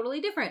something totally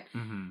different.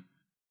 Mm-hmm.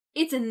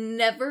 It's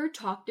never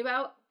talked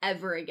about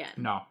ever again.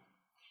 No.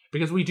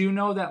 Because we do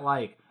know that,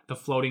 like, the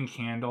floating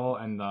candle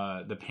and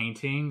the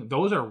painting,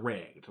 those are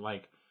rigged.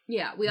 Like,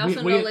 yeah, we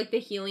also know, like, the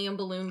helium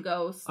balloon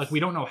ghosts. Like, we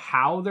don't know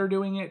how they're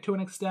doing it to an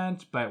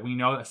extent, but we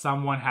know that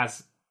someone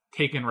has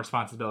taken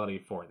responsibility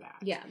for that.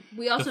 Yeah.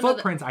 We also the know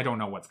footprints, I don't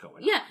know what's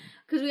going on. Yeah,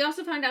 because we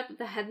also found out that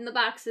the head in the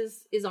box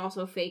is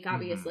also fake,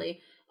 obviously.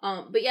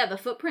 Mm-hmm. But yeah, the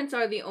footprints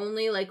are the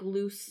only, like,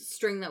 loose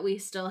string that we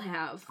still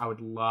have. I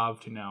would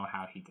love to know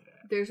how he did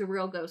it. There's a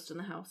real ghost in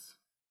the house.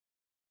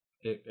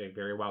 It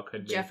very well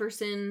could be.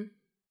 Jefferson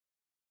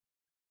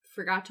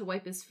forgot to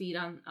wipe his feet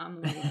on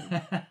the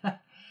way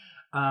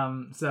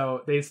in.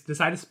 So they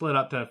decide to split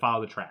up to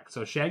follow the track.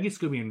 So Shaggy,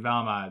 Scooby, and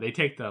Velma, they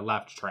take the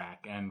left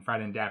track, and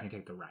Fred and Daphne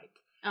take the right.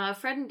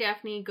 Fred and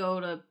Daphne go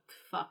to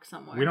fuck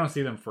somewhere. We don't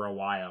see them for a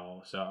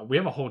while, so we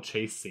have a whole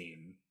chase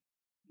scene.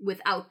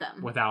 Without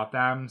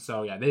them.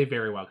 So yeah, they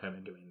very well could have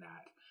been doing that.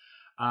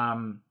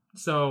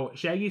 So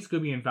Shaggy,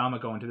 Scooby, and Velma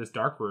go into this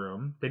dark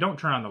room. They don't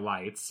turn on the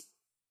lights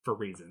for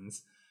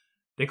reasons.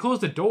 They close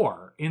the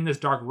door in this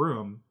dark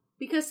room.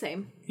 Because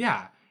same.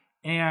 Yeah.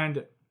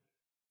 And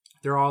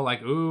they're all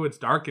like, ooh, it's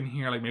dark in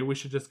here. Like, maybe we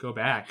should just go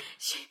back.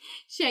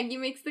 Shaggy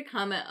makes the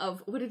comment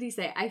of, what did he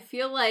say? I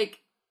feel like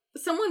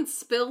someone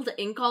spilled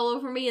ink all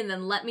over me and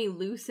then let me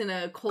loose in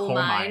a coal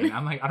mine.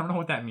 I'm like, I don't know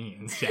what that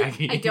means,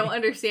 Shaggy. I don't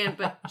understand,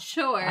 but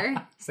sure.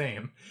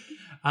 Same.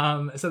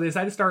 So they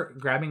decide to start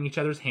grabbing each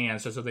other's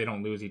hands just so they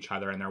don't lose each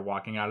other, and they're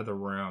walking out of the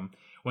room.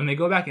 When they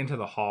go back into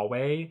the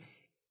hallway,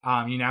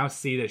 you now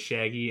see that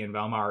Shaggy and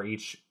Velma are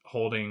each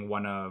holding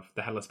one of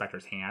the Headless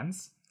Specter's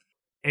hands.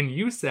 And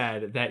you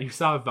said that you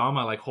saw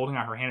Velma, like, holding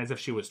out her hand as if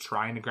she was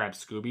trying to grab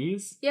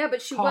Scooby's. Yeah,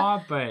 but she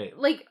was... But...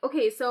 Like,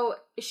 okay, so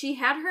she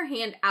had her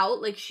hand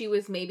out like she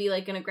was maybe,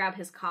 like, gonna grab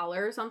his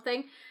collar or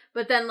something.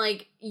 But then,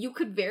 like, you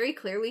could very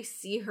clearly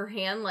see her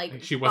hand,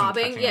 like she wasn't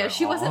bobbing. touching Yeah, him at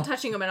she all. Wasn't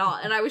touching him at all.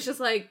 And I was just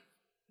like,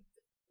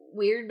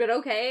 weird, but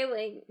okay.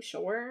 Like,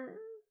 sure.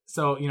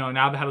 So,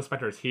 now the Headless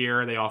Specter is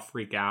here. They all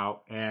freak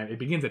out. And it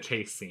begins a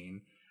chase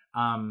scene.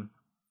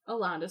 A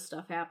lot of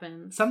stuff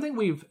happens. Something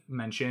we've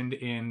mentioned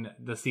in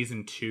the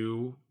season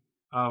 2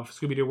 of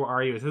Scooby-Doo, Where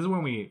Are You? This is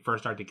when we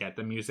first started to get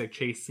the music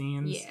chase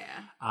scenes.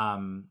 Yeah.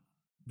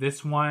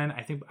 This one,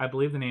 I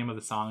believe the name of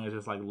the song is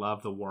just like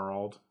Love the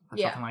World or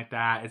something like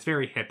that. It's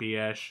very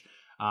hippie-ish.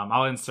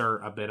 I'll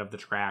insert a bit of the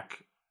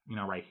track,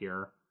 right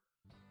here.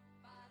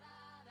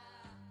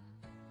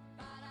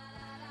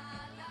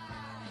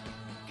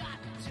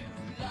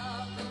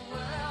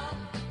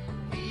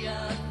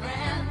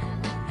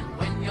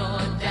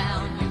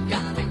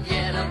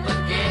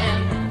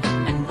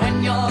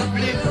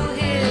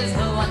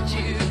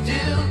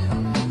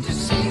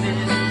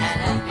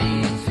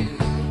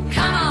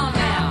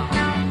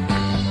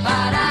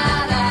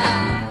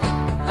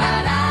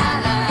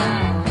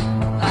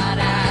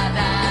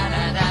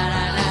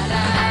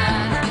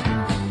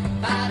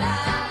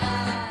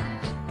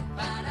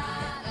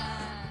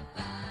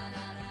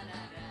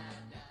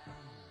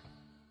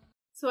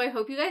 So I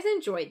hope you guys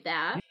enjoyed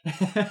that.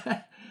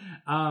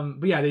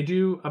 But yeah, they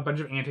do a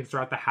bunch of antics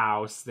throughout the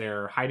house.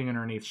 They're hiding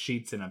underneath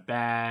sheets in a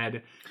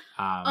bed.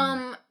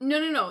 No.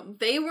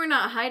 They were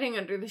not hiding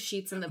under the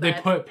sheets in the bed.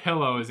 They put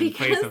pillows in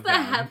place of them. Because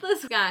the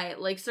headless guy,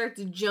 like,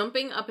 starts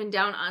jumping up and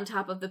down on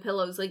top of the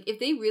pillows. Like, if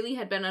they really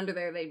had been under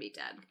there, they'd be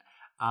dead.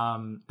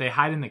 They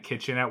hide in the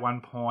kitchen at one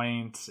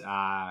point.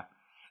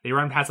 They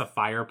run past a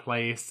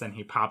fireplace, and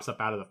he pops up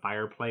out of the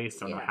fireplace.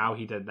 Don't know how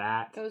he did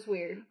that. That was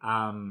weird.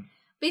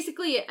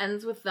 Basically, it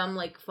ends with them,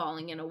 like,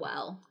 falling in a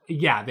well.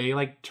 Yeah, they,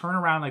 like, turn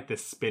around, like,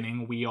 this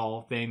spinning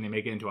wheel thing. They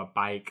make it into a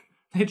bike.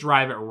 They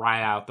drive it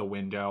right out the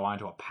window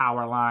onto a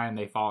power line.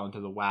 They fall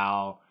into the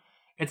well.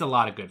 It's a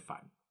lot of good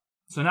fun.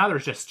 So now they're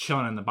just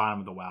chilling in the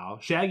bottom of the well.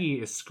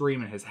 Shaggy is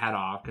screaming his head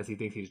off because he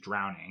thinks he's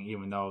drowning,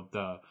 even though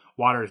the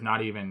water is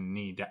not even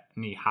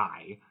knee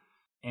high.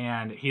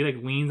 And he,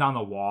 like, leans on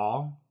the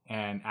wall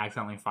and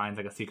accidentally finds,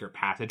 like, a secret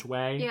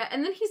passageway. Yeah,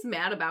 and then he's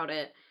mad about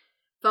it.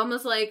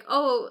 Velma's like,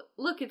 oh,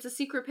 look, it's a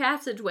secret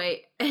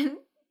passageway. And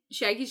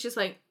Shaggy's just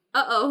like,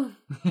 uh-oh.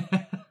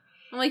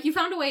 I'm like, you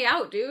found a way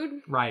out,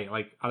 dude. Right,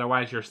 like,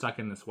 otherwise you're stuck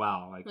in this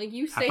well. Like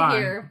you stay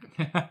here.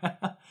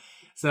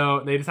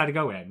 So they decide to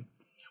go in.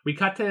 We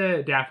cut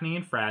to Daphne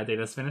and Fred. They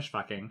just finished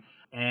fucking.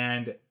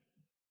 And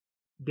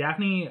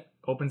Daphne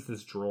opens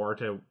this drawer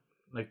to,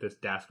 like, this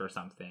desk or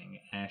something.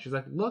 And she's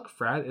like, look,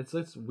 Fred, it's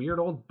this weird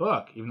old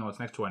book. Even though it's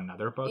next to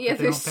another book. Yeah,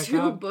 there's don't pick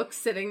two up. books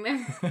sitting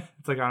there.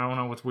 It's like, I don't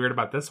know what's weird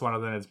about this one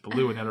other than it's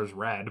blue and the other's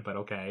red, but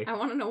okay. I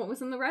want to know what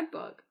was in the red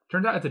book.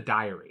 Turns out it's a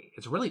diary.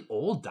 It's a really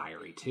old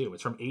diary, too.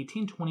 It's from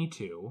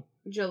 1822.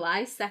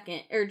 July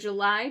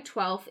 12th,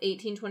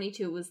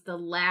 1822 was the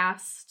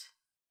last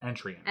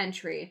entry.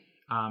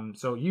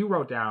 So you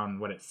wrote down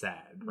what it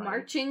said, right?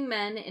 Marching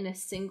men in a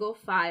single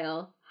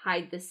file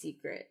hide the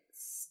secret.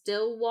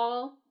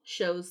 Stillwell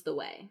shows the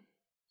way.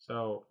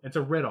 So it's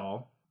a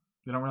riddle.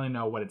 They don't really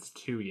know what it's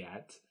to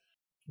yet.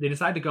 They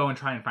decide to go and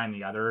try and find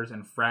the others,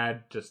 and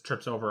Fred just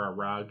trips over a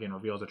rug and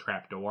reveals a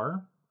trap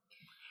door.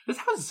 This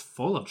house is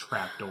full of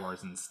trap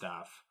doors and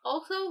stuff.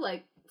 Also,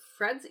 like,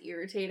 Fred's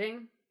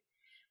irritating.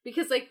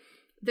 Because, like,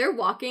 they're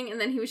walking,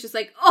 and then he was just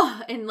like,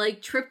 oh, and,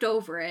 like, tripped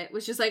over it.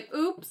 Was just like,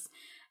 oops.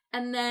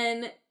 And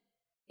then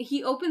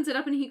he opens it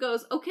up and he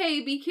goes,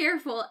 okay, be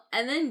careful.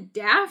 And then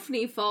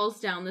Daphne falls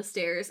down the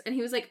stairs. And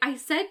he was like, I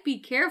said be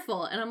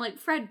careful. And I'm like,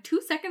 Fred,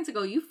 2 seconds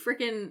ago, you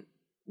freaking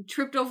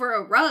tripped over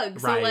a rug.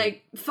 So,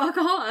 like, fuck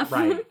off.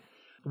 Right.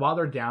 While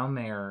they're down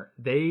there,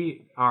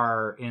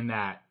 they're in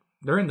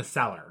the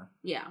cellar.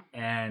 Yeah.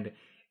 And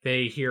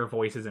they hear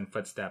voices and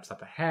footsteps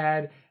up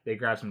ahead. They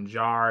grab some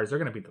jars. They're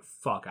going to beat the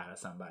fuck out of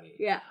somebody.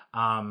 Yeah.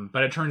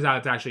 But it turns out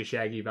it's actually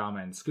Shaggy, Velma,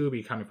 and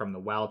Scooby coming from the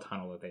well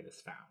tunnel that they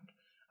just found.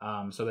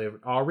 So they've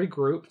all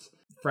regrouped.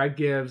 Fred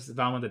gives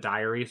Velma the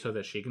diary so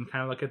that she can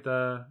kind of look at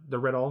the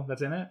riddle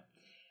that's in it.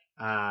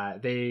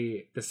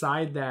 They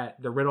decide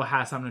that the riddle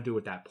has something to do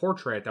with that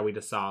portrait that we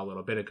just saw a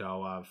little bit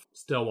ago of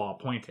Stillwell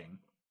pointing.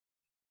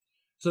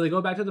 So they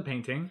go back to the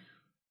painting.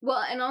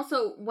 Well, and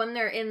also, when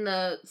they're in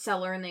the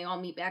cellar and they all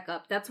meet back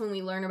up, that's when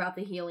we learn about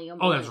the helium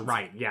balloons. Oh, that's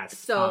right, yes.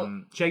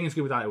 So, Shaggy and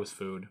Scooby thought it was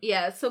food.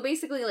 Yeah, so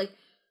basically, like,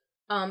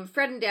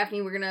 Fred and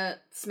Daphne were gonna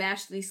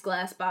smash these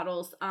glass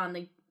bottles on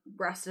the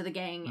rest of the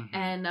gang,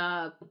 and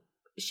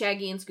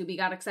Shaggy and Scooby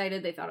got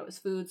excited. They thought it was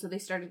food, so they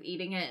started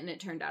eating it, and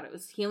it turned out it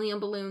was helium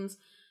balloons.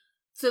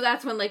 So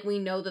that's when, like, we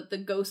know that the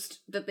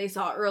ghost that they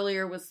saw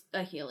earlier was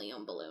a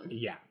helium balloon.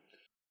 Yeah.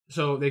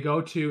 So they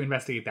go to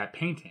investigate that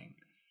painting.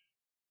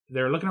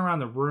 They're looking around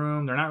the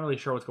room. They're not really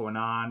sure what's going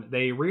on.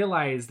 They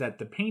realize that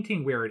the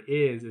painting where it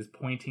is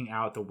pointing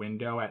out the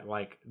window at,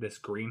 like, this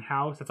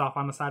greenhouse that's off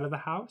on the side of the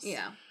house.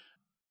 Yeah.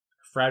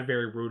 Fred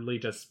very rudely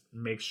just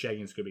makes Shaggy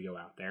and Scooby go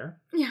out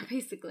there. Yeah,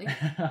 basically.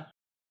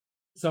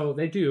 So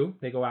they do.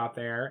 They go out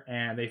there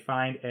and they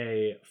find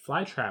a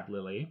flytrap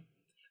lily.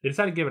 They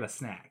decide to give it a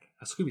snack,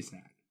 a Scooby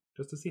snack,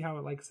 just to see how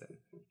it likes it.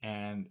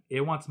 And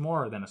it wants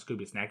more than a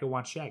Scooby snack. It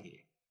wants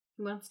Shaggy.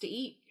 He wants to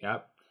eat.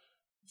 Yep.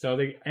 So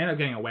they end up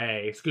getting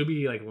away.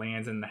 Scooby, like,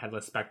 lands in the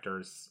Headless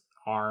Specter's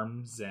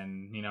arms,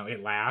 and, you know,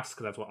 it laughs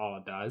because that's all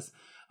it does.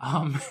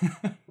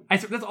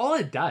 That's all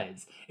it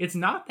does. It's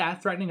not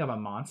that threatening of a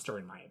monster,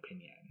 in my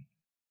opinion.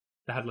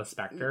 The Headless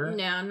Specter.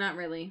 No, not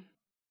really.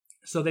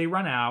 So they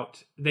run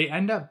out. They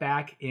end up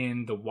back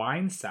in the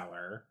wine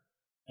cellar,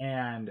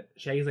 and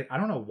Shaggy's like, I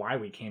don't know why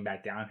we came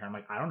back down here. I'm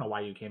like, I don't know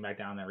why you came back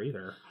down there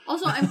either.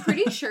 Also, I'm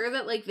pretty sure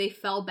that, like, they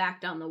fell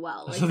back down the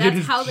well. Like, so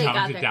that's how they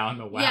got there. Down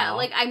the well. Yeah,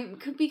 like,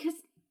 because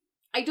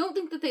I don't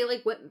think that they,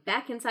 like, went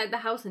back inside the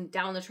house and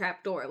down the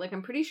trap door. Like,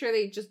 I'm pretty sure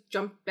they just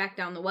jumped back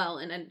down the well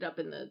and ended up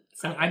in the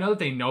cellar. I know that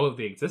they know of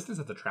the existence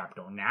of the trap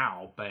door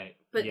now, but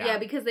yeah,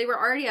 because they were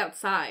already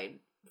outside,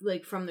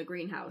 like, from the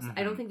greenhouse.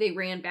 I don't think they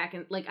ran back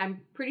and, like,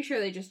 I'm pretty sure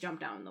they just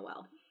jumped down in the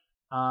well.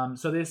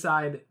 So they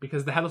decide,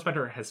 because the Headless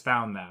Specter has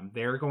found them,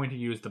 they're going to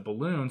use the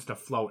balloons to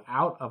float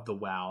out of the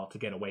well to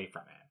get away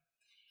from it.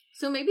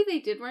 So maybe they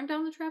did run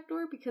down the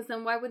trapdoor, because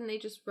then why wouldn't they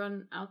just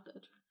run out the...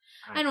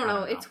 I don't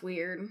know. It's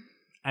weird.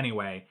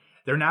 Anyway,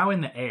 they're now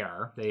in the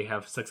air. They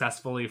have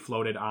successfully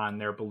floated on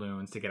their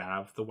balloons to get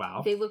out of the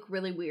well. They look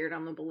really weird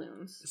on the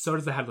balloons. So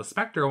does the Headless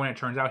Spectre when it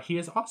turns out he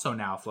is also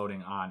now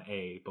floating on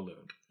a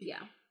balloon. Yeah.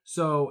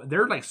 So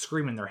they're like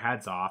screaming their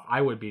heads off.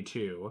 I would be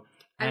too.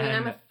 I mean,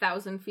 I'm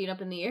 1,000 feet up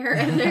in the air,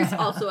 and there's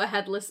also a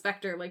Headless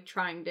Spectre like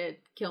trying to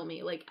kill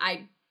me. Like,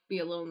 I'd be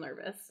a little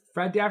nervous.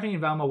 Fred, Daphne, and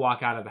Velma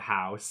walk out of the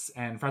house,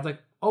 and Fred's like,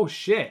 oh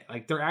shit,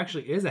 like there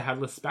actually is a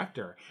Headless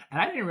Spectre.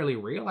 And I didn't really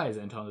realize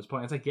it until this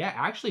point. It's like, yeah,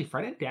 actually,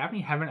 Fred and Daphne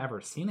haven't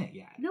ever seen it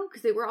yet. No,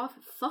 because they were off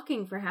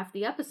fucking for half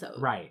the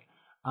episode. Right.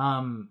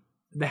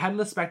 The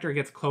Headless Spectre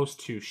gets close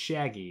to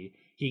Shaggy.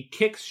 He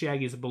kicks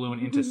Shaggy's balloon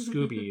into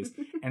Scooby's,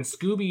 and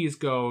Scooby's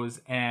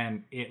goes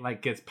and it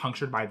like gets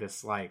punctured by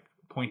this like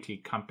pointy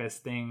compass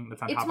thing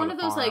that's on top of the farm. It's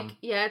one of those like,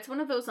 yeah, it's one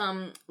of those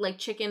like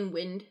chicken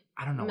wind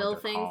I don't know mill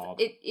what they're things.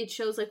 called. It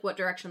shows like what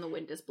direction the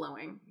wind is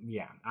blowing.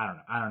 Yeah, I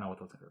don't know what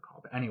those things are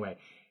called. But anyway,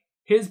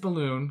 his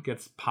balloon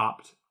gets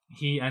popped.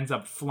 He ends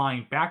up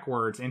flying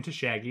backwards into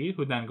Shaggy,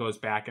 who then goes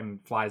back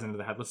and flies into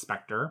the Headless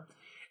Spectre.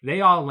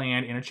 They all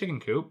land in a chicken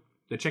coop.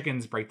 The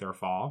chickens break their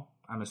fall.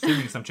 I'm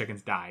assuming some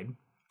chickens died.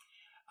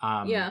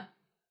 Yeah.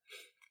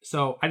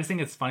 So I just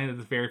think it's funny that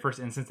the very first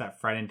instance that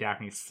Fred and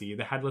Daphne see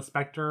the Headless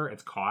Spectre,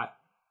 it's caught.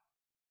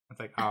 It's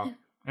like, oh,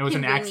 it was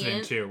an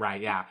accident too,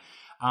 right? Yeah.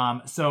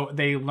 So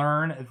they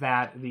learn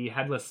that the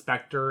Headless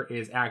Spectre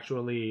is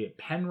actually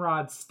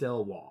Penrod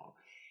Stillwell.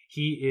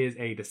 He is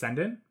a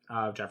descendant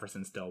of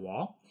Jefferson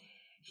Stillwell.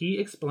 He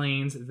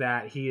explains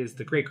that he is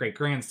the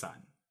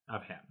great-great-grandson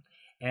of him.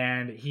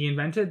 And he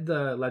invented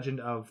the legend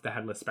of the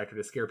Headless Spectre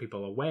to scare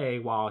people away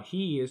while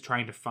he is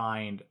trying to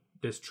find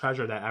this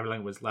treasure that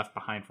evidently was left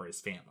behind for his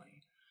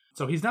family.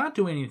 So he's not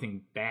doing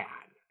anything bad.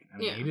 I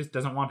mean, he just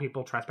doesn't want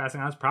people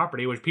trespassing on his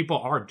property, which people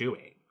are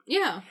doing.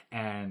 Yeah.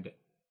 And,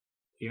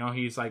 you know,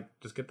 he's like,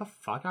 just get the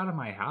fuck out of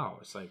my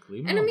house. Like,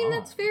 leave me alone. And I mean, alone.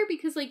 that's fair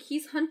because, like,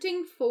 he's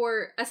hunting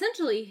for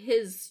essentially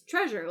his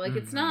treasure. Like,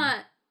 it's not,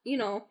 you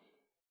know,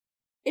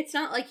 it's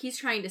not like he's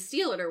trying to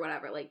steal it or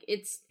whatever. Like,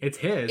 it's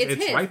his.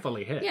 It's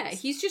rightfully his. Yeah,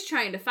 he's just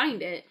trying to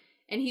find it.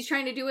 And he's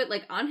trying to do it,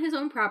 like, on his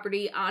own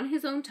property, on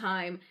his own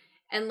time.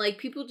 And, like,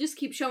 people just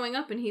keep showing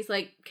up and he's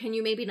like, can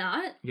you maybe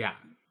not? Yeah.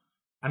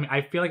 I mean,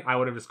 I feel like I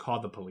would have just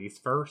called the police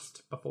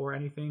first before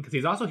anything. Because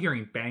he's also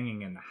hearing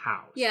banging in the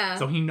house. Yeah.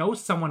 So he knows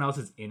someone else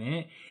is in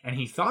it. And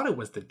he thought it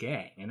was the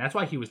gang. And that's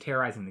why he was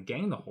terrorizing the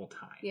gang the whole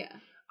time. Yeah.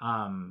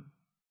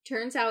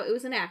 Turns out it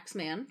was an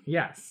Axeman.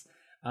 Yes.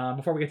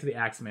 Before we get to the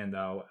Axeman,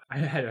 though, I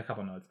had a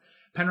couple notes.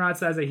 Penrod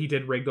says that he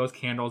did rig those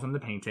candles in the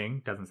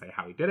painting. Doesn't say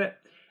how he did it.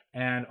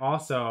 And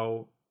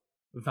also,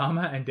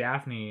 Velma and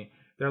Daphne,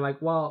 they're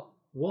like, well,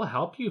 we'll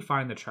help you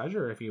find the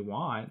treasure if you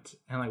want.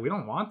 And like, we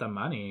don't want the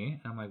money.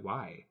 And I'm like,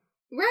 why?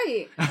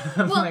 Right.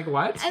 I'm like,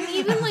 what? And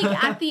even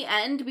like at the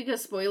end,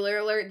 because spoiler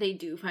alert, they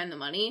do find the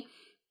money.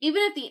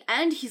 Even at the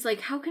end, he's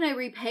like, how can I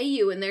repay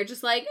you? And they're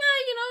just like,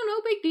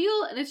 no big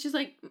deal. And it's just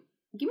like,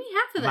 give me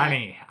half of that.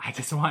 Money. I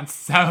just want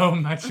so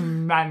much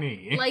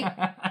money. Like,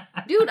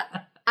 dude,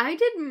 I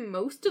did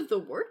most of the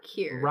work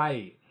here.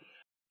 Right.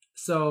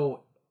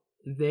 So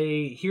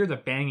they hear the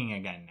banging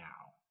again now.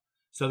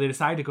 So they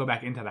decide to go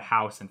back into the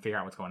house and figure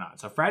out what's going on.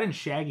 So Fred and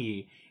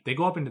Shaggy, they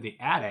go up into the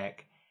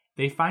attic.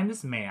 They find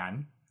this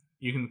man.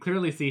 You can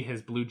clearly see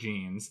his blue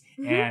jeans.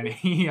 And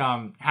he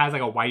has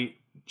like a white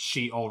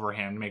sheet over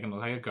him to make him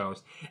look like a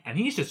ghost. And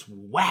he's just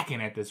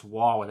whacking at this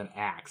wall with an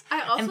axe.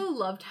 I also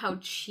loved how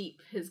cheap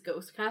his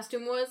ghost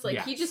costume was. Like,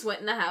 yes. He just went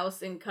in the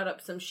house and cut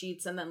up some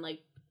sheets and then,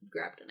 like,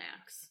 grabbed an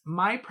axe.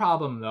 My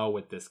problem, though,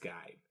 with this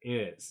guy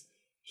is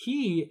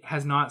he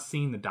has not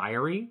seen the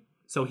diary.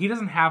 So he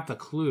doesn't have the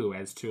clue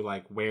as to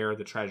like where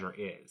the treasure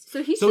is.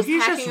 So he's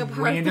just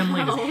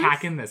randomly just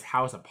hacking this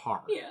house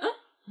apart. Yeah.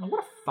 Like,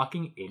 what a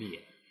fucking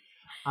idiot.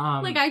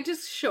 Like, I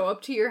just show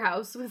up to your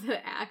house with an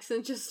axe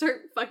and just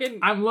start fucking...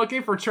 I'm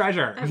looking for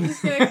treasure. I'm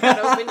just gonna cut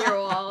open your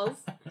walls.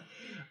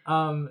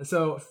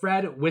 So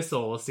Fred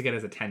whistles to get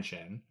his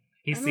attention.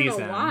 He sees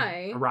him.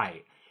 Why?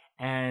 Right.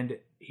 And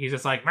he's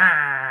just like,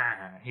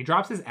 Marr! He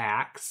drops his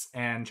axe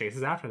and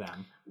chases after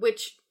them.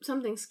 Which,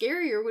 something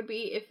scarier would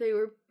be if they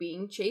were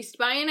being chased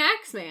by an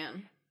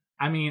Axeman.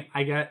 I mean,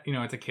 I get,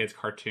 it's a kid's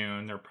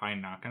cartoon. They're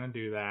probably not going to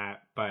do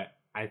that. But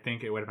I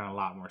think it would have been a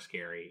lot more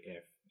scary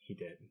if he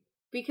did.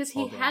 Because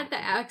he had the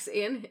axe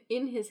in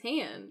his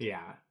hand.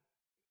 Yeah.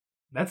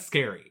 That's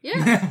scary.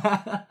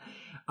 Yeah.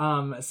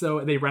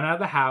 So they run out of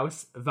the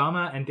house.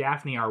 Velma and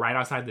Daphne are right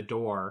outside the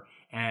door.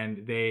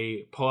 And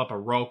they pull up a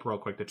rope real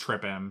quick to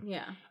trip him.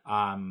 Yeah.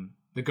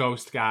 The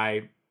ghost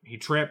guy, he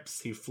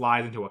trips, he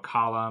flies into a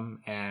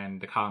column,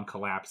 and the column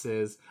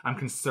collapses. I'm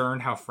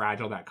concerned how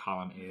fragile that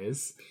column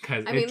is.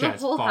 Because I mean, the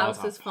whole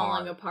house is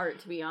falling apart,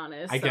 to be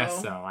honest. I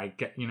guess so. I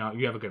get, you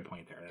have a good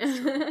point there. That's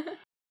true.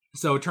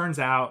 So it turns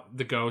out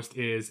the ghost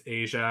is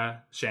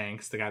Asia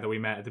Shanks, the guy that we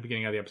met at the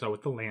beginning of the episode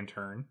with the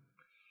lantern.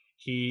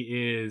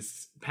 He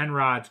is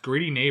Penrod's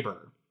greedy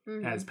neighbor,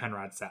 as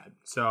Penrod said.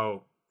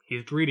 So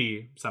he's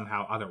greedy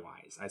somehow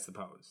otherwise, I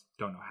suppose.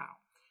 Don't know how.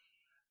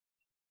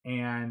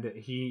 And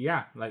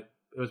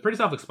it was pretty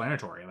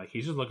self-explanatory. Like,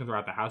 he's just looking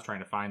throughout the house trying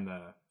to find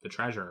the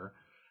treasure.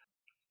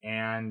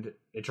 And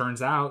it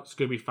turns out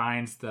Scooby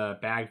finds the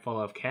bag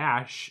full of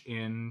cash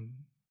in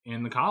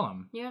the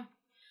column. Yeah.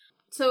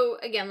 So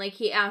again, like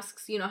he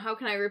asks, how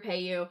can I repay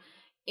you?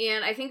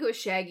 And I think it was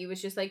Shaggy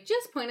was just like,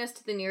 just point us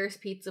to the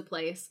nearest pizza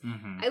place.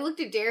 Mm-hmm. I looked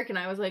at Derek and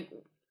I was like,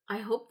 I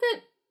hope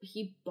that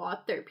he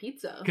bought their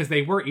pizza. Because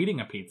they were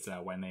eating a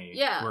pizza when they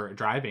were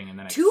driving in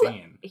the next 2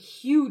 scene.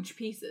 Huge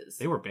pieces.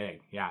 They were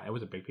big. Yeah, it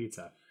was a big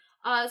pizza.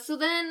 So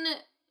then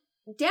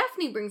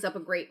Daphne brings up a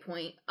great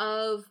point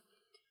of,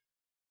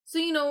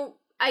 so,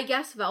 I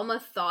guess Velma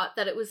thought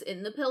that it was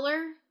in the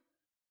pillar.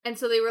 And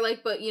so they were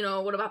like, but,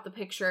 what about the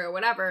picture or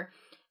whatever?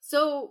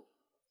 So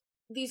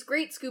these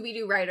great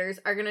Scooby-Doo writers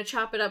are going to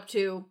chop it up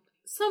to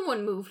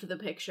someone moved the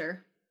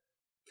picture.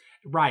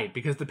 Right,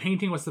 because the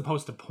painting was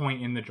supposed to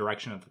point in the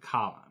direction of the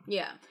column.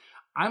 Yeah.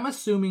 I'm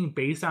assuming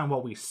based on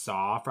what we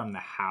saw from the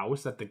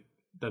house that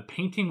the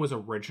painting was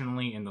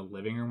originally in the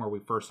living room where we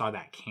first saw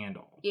that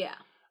candle. Yeah.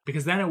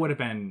 Because then it would have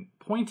been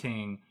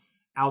pointing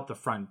out the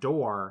front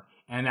door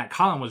and that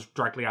column was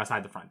directly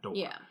outside the front door.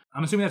 Yeah.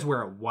 I'm assuming that's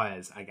where it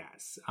was, I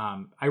guess.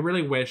 I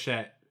really wish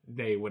that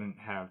they wouldn't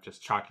have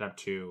just chalked it up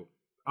to,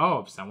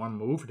 if someone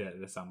moved it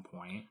at some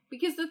point.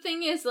 Because the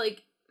thing is,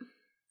 like,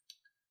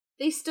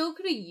 they still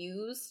could have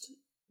used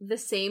the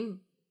same,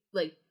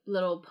 like,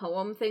 little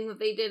poem thing that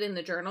they did in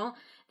the journal.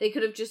 They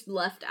could have just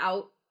left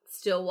out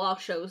Stillwell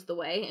shows the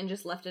way and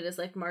just left it as,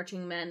 like,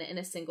 marching men in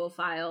a single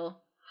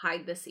file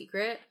hide the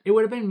secret. It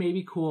would have been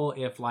maybe cool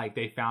if, like,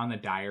 they found the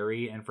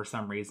diary and for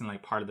some reason,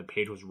 like, part of the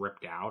page was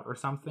ripped out or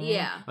something.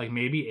 Yeah. Like,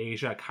 maybe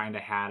Asia kind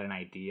of had an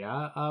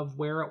idea of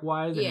where it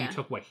was and he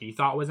took what he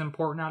thought was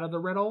important out of the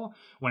riddle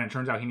when it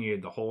turns out he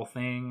needed the whole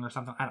thing or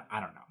something. I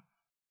don't know.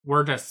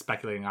 We're just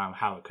speculating on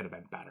how it could have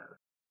been better.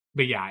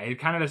 But yeah, it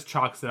kind of just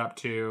chalks it up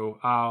to,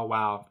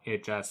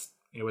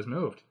 it was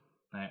moved.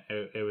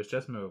 It was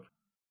just moved.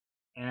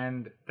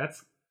 And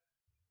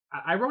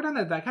I wrote down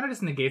that kind of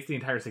just negates the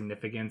entire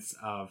significance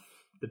of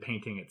the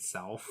painting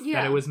itself.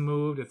 Yeah. That it was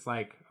moved. It's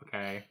like,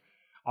 okay.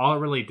 All it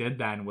really did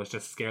then was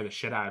just scare the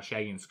shit out of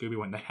Shaggy and Scooby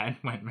when the head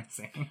went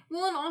missing.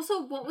 Well, and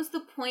also, what was the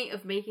point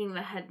of making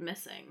the head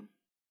missing?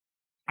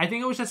 I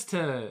think it was just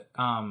to,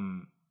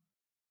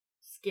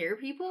 scare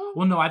people?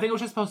 Well, no, I think it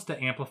was just supposed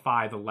to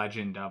amplify the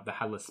legend of the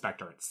Headless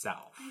Spectre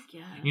itself. I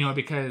guess.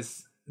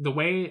 Because the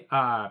way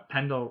I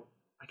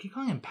keep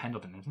calling him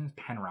Pendleton, his name is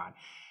Penrod.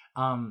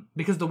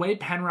 Because the way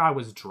Penrod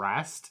was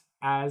dressed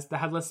as the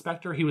Headless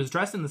Spectre, he was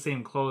dressed in the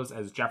same clothes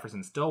as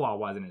Jefferson Stillwell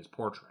was in his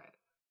portrait.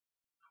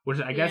 Which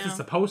I guess is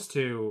supposed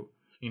to,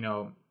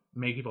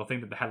 make people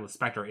think that the Headless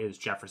Spectre is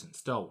Jefferson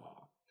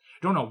Stillwell.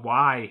 Don't know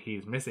why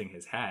he's missing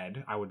his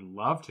head. I would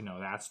love to know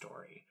that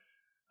story.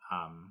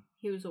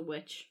 He was a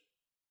witch.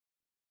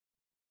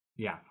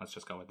 Yeah, let's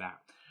just go with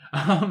that.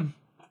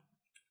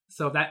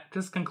 So that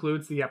just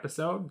concludes the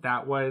episode.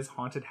 That was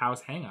Haunted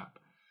House Hang-Up.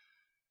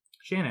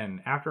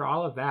 Shannon, after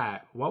all of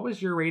that, what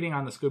was your rating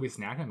on the Scooby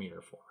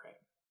Snackometer for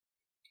it?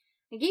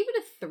 I gave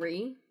it a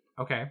 3.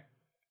 Okay.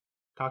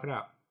 Talk it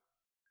out.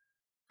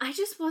 I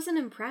just wasn't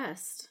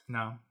impressed.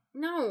 No.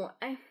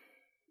 I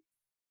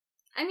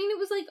mean, it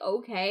was, like,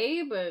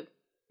 okay, but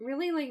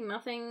really, like,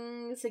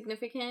 nothing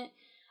significant.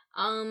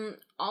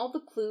 All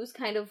the clues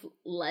kind of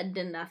led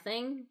to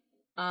nothing.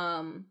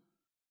 The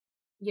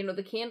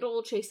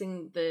candle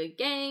chasing the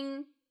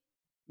gang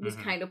was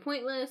kind of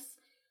pointless.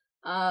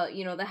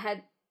 The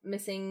head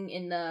missing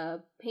in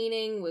the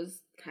painting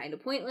was kind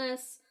of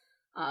pointless.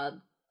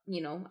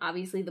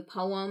 Obviously the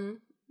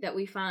poem that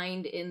we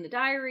find in the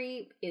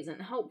diary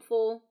isn't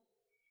helpful.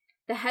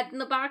 The head in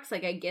the box,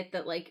 like, I get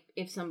that, like,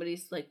 if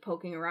somebody's, like,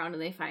 poking around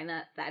and they find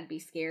that, that'd be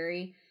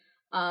scary.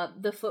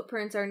 The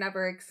footprints are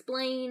never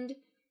explained.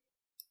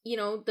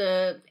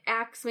 The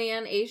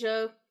Axeman,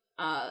 Asia,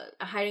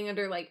 hiding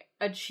under, like,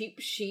 a cheap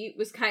sheet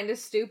was kind of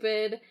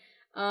stupid.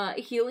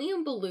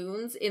 Helium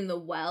balloons in the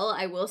well,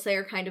 I will say,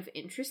 are kind of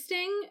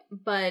interesting,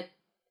 but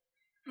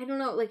I don't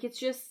know, like, it's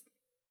just,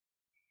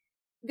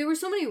 there were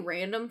so many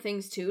random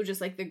things, too,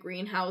 just, like, the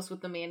greenhouse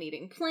with the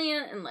man-eating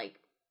plant, and, like,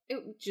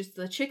 just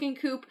the chicken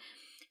coop.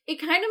 It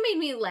kind of made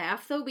me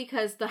laugh, though,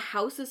 because the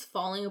house is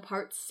falling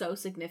apart so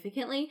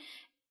significantly,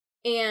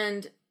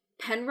 and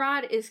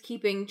Penrod is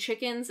keeping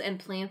chickens and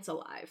plants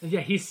alive.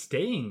 Yeah, he's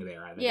staying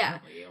there, evidently. Yeah,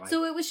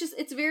 so it was just,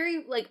 it's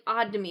very, like,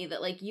 odd to me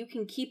that, like, you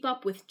can keep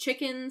up with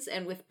chickens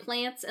and with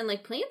plants, and,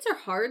 like, plants are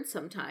hard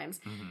sometimes,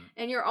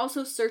 and you're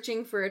also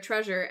searching for a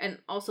treasure and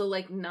also,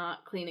 like,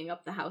 not cleaning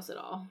up the house at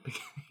all.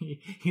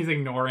 He's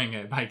ignoring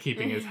it by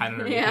keeping his head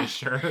underneath his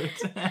shirt.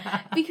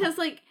 Because,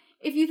 like,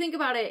 if you think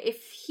about it, if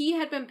he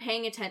had been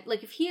paying attention,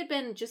 like, if he had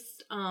been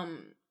just,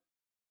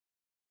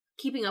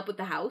 keeping up with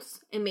the house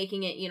and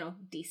making it,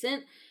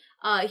 decent,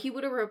 he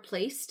would have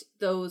replaced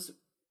those,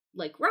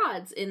 like,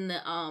 rods in the,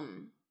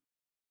 on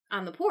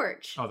the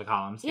porch. Oh, the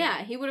columns?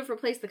 Yeah, he would have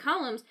replaced the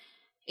columns,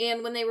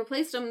 and when they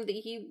replaced them,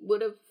 he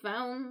would have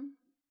found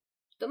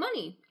the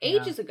money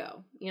ages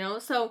ago,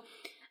 So,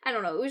 I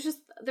don't know, it was just,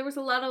 there was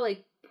a lot of,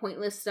 like,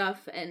 pointless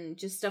stuff, and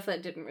just stuff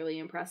that didn't really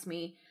impress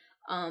me.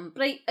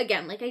 But I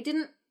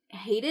didn't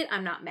hate it,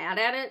 I'm not mad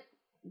at it,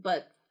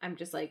 but I'm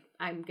just like,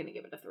 I'm going to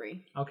give it a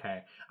 3.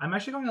 Okay. I'm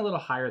actually going a little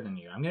higher than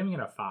you. I'm giving it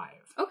a 5.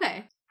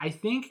 Okay. I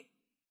think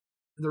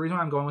the reason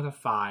why I'm going with a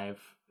 5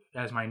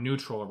 as my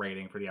neutral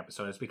rating for the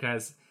episode is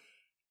because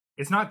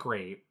it's not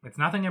great. It's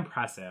nothing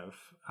impressive.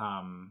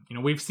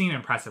 We've seen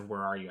impressive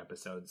Where Are You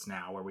episodes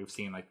now where we've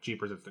seen like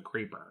Jeepers It's the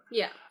Creeper.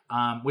 Yeah.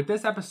 With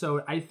this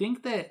episode, I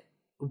think that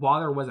while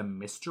there was a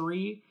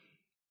mystery,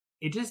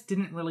 it just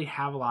didn't really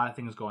have a lot of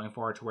things going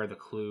for it to where the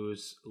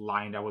clues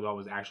lined up with what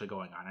was actually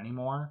going on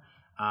anymore.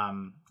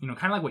 Kind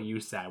of like what you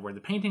said, where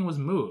the painting was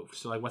moved.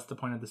 So like, what's the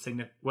point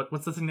of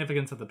what's the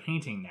significance of the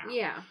painting now?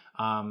 Yeah.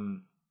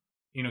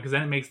 Because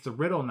then it makes the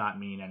riddle not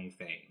mean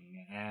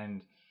anything.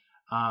 And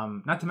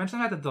not to mention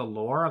that the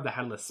lore of the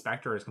Headless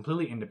Spectre is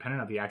completely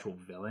independent of the actual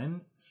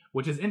villain,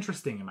 which is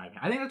interesting in my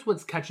opinion. I think that's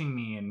what's catching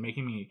me and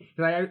making me...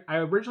 Because I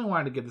originally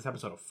wanted to give this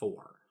episode a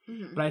 4.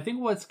 Mm-hmm. But I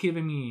think what's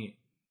giving me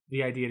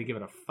the idea to give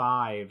it a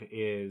 5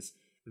 is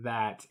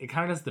that it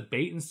kind of does the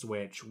bait and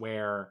switch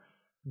where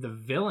the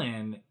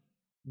villain,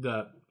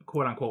 the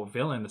quote-unquote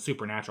villain, the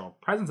supernatural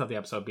presence of the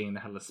episode being the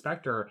Headless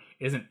Spectre,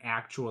 isn't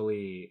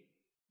actually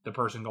the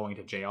person going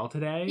to jail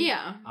today.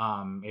 Yeah.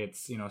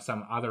 It's,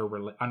 some other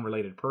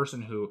unrelated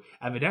person who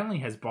evidently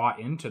has bought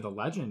into the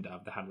legend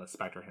of the Headless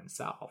Spectre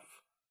himself.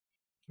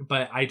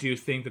 But I do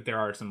think that there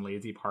are some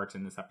lazy parts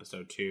in this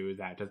episode too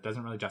that just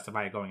doesn't really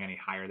justify it going any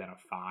higher than a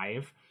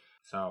 5.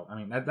 So, I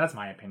mean, that's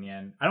my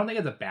opinion. I don't think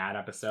it's a bad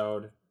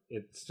episode.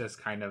 It's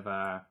just kind of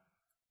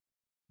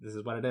this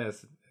is what it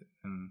is.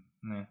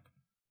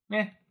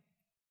 Yeah.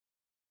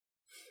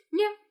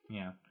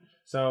 Yeah.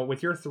 So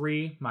with your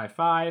 3, my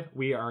 5,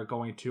 we are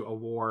going to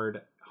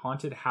award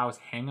Haunted House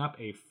Hang Up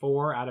a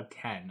 4 out of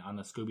 10 on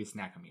the Scooby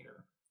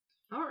Snackometer.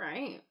 All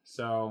right.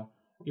 So,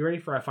 you ready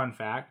for a fun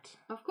fact?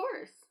 Of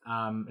course.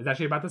 It's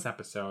actually about this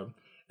episode.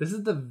 This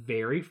is the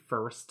very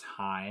first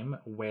time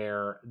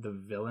where the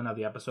villain of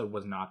the episode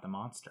was not the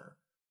monster.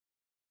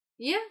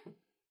 Yeah.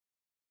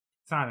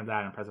 It's not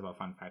that impressive of a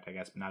fun fact, I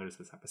guess, but neither is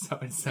this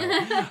episode. So,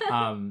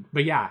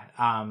 but yeah,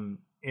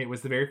 it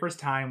was the very first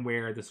time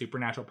where the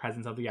supernatural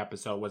presence of the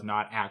episode was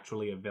not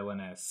actually a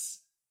villainous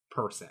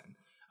person.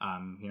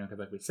 Because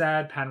like we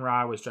said,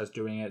 Penrod was just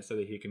doing it so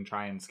that he can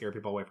try and scare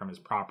people away from his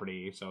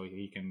property so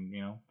he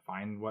can,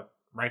 find what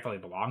rightfully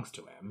belongs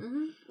to him.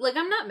 Mm-hmm. Like,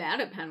 I'm not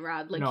mad at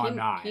Penrod. Like, no, I'm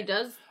not. He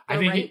does I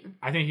think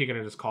he could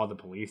have just called the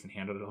police and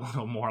handled it a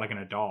little more like an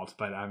adult,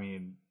 but I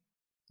mean,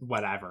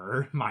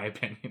 whatever, my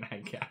opinion, I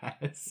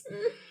guess.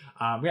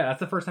 Yeah, that's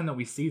the first time that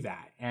we see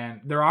that.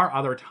 And there are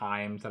other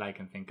times that I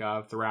can think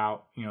of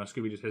throughout,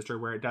 Scooby-Doo's history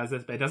where it does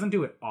this, but it doesn't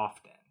do it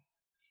often.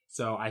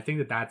 So I think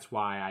that that's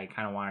why I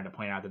kind of wanted to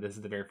point out that this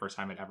is the very first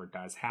time it ever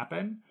does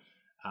happen.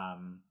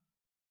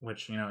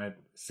 Which, it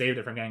saved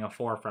it from getting a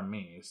 4 from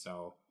me.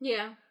 So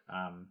yeah,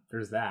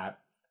 there's that.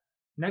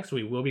 Next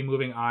week, we'll be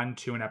moving on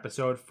to an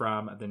episode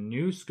from the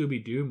new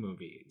Scooby-Doo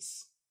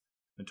movies.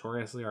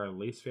 Notoriously our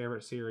least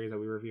favorite series that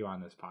we review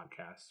on this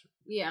podcast.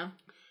 Yeah.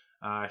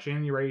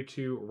 Shannon, you ready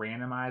to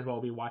randomize what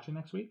we'll be watching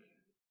next week?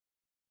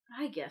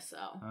 I guess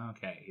so.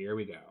 Okay, here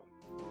we go.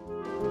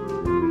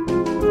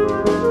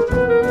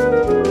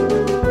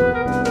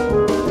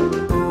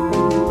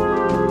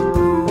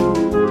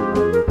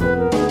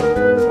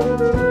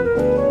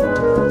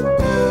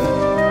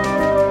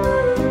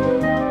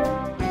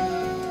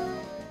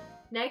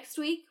 Next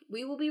week,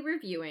 we will be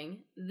reviewing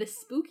The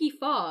Spooky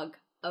Fog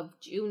of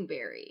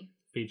Juneberry.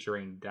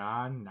 Featuring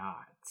Don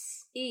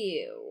Knotts.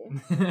 Ew.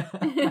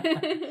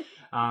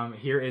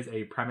 Here is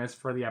a premise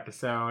for the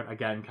episode,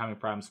 again coming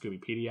from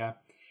Scoobypedia.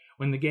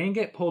 When the gang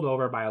get pulled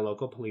over by a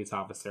local police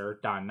officer,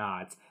 Don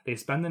Knotts, they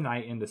spend the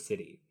night in the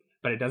city.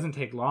 But it doesn't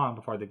take long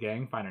before the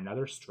gang find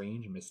another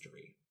strange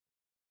mystery.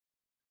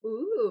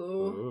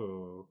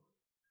 Ooh.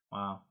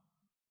 Well,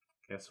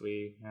 guess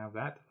we have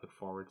that to look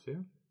forward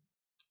to.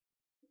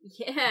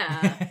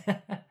 Yeah.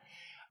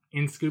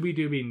 In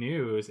Scooby-Dooby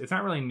news, it's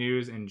not really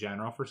news in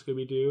general for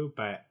Scooby-Doo,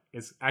 but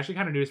it's actually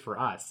kind of news for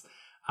us.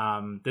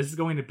 This is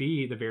going to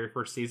be the very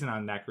first season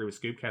on That Groovy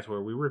Scoopcast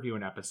where we review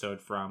an episode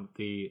from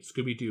the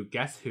Scooby-Doo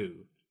Guess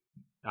Who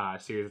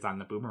series that's on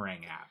the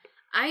Boomerang app.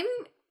 I'm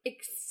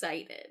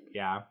excited.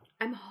 Yeah.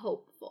 I'm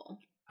hopeful.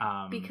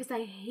 Because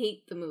I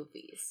hate the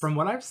movies. From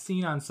what I've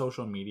seen on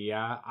social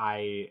media,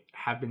 I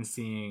have been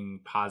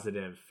seeing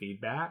positive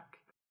feedback.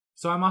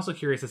 So I'm also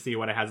curious to see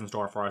what it has in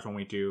store for us when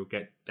we do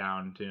get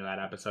down to that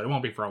episode. It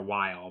won't be for a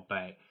while,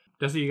 but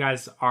just so you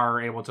guys are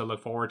able to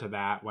look forward to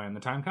that when the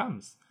time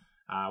comes.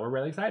 We're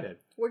really excited.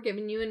 We're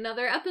giving you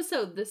another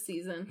episode this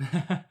season.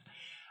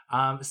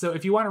 So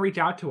if you want to reach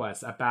out to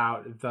us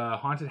about the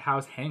Haunted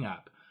House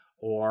Hang-Up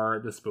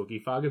or the Spooky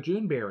Fog of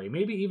Juneberry,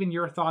 maybe even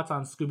your thoughts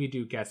on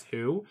Scooby-Doo Guess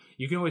Who,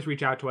 you can always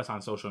reach out to us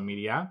on social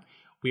media.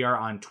 We are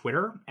on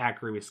Twitter at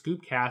Groovy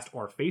Scoopcast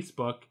or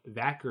Facebook,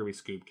 That Groovy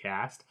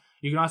Scoopcast.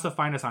 You can also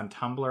find us on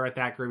Tumblr at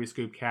That Groovy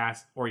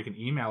Scoopcast, or you can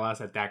email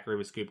us at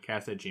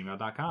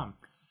thatgroovyscoopcast@gmail.com.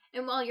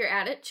 And while you're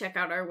at it, check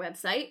out our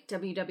website,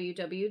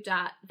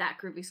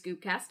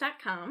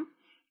 www.thatgroovyscoopcast.com.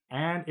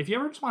 And if you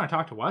ever just want to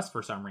talk to us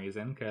for some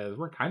reason, because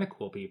we're kind of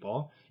cool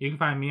people, you can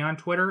find me on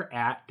Twitter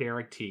at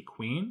Derek T.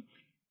 Queen.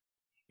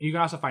 You can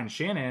also find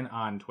Shannon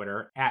on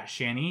Twitter at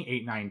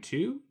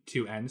Shanny892,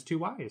 2 N's, 2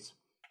 Y's.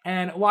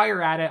 And while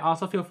you're at it,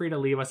 also feel free to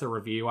leave us a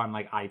review on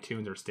like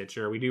iTunes or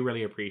Stitcher. We do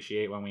really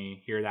appreciate when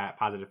we hear that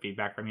positive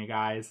feedback from you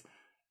guys.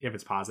 If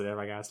it's positive,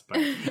 I guess.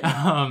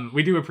 But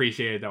we do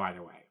appreciate it though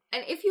either way.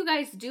 And if you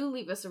guys do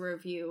leave us a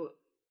review,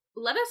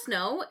 let us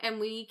know and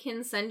we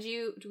can send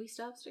you... Do we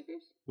still have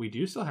stickers? We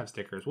do still have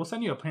stickers. We'll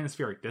send you a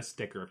Planispheric Disc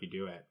sticker if you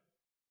do it.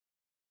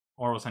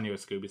 Or we'll send you a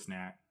Scooby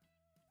Snack.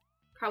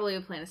 Probably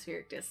a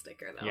Planispheric Disc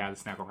sticker, though. Yeah, the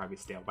snack will probably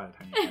be stale by the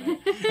time you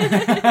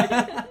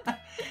get it.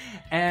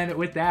 And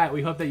with that,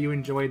 we hope that you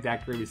enjoyed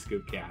that Groovy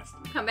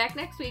Scoopcast. Come back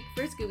next week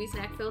for Scooby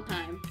Snack Fill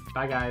time.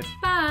 Bye, guys.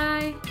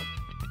 Bye!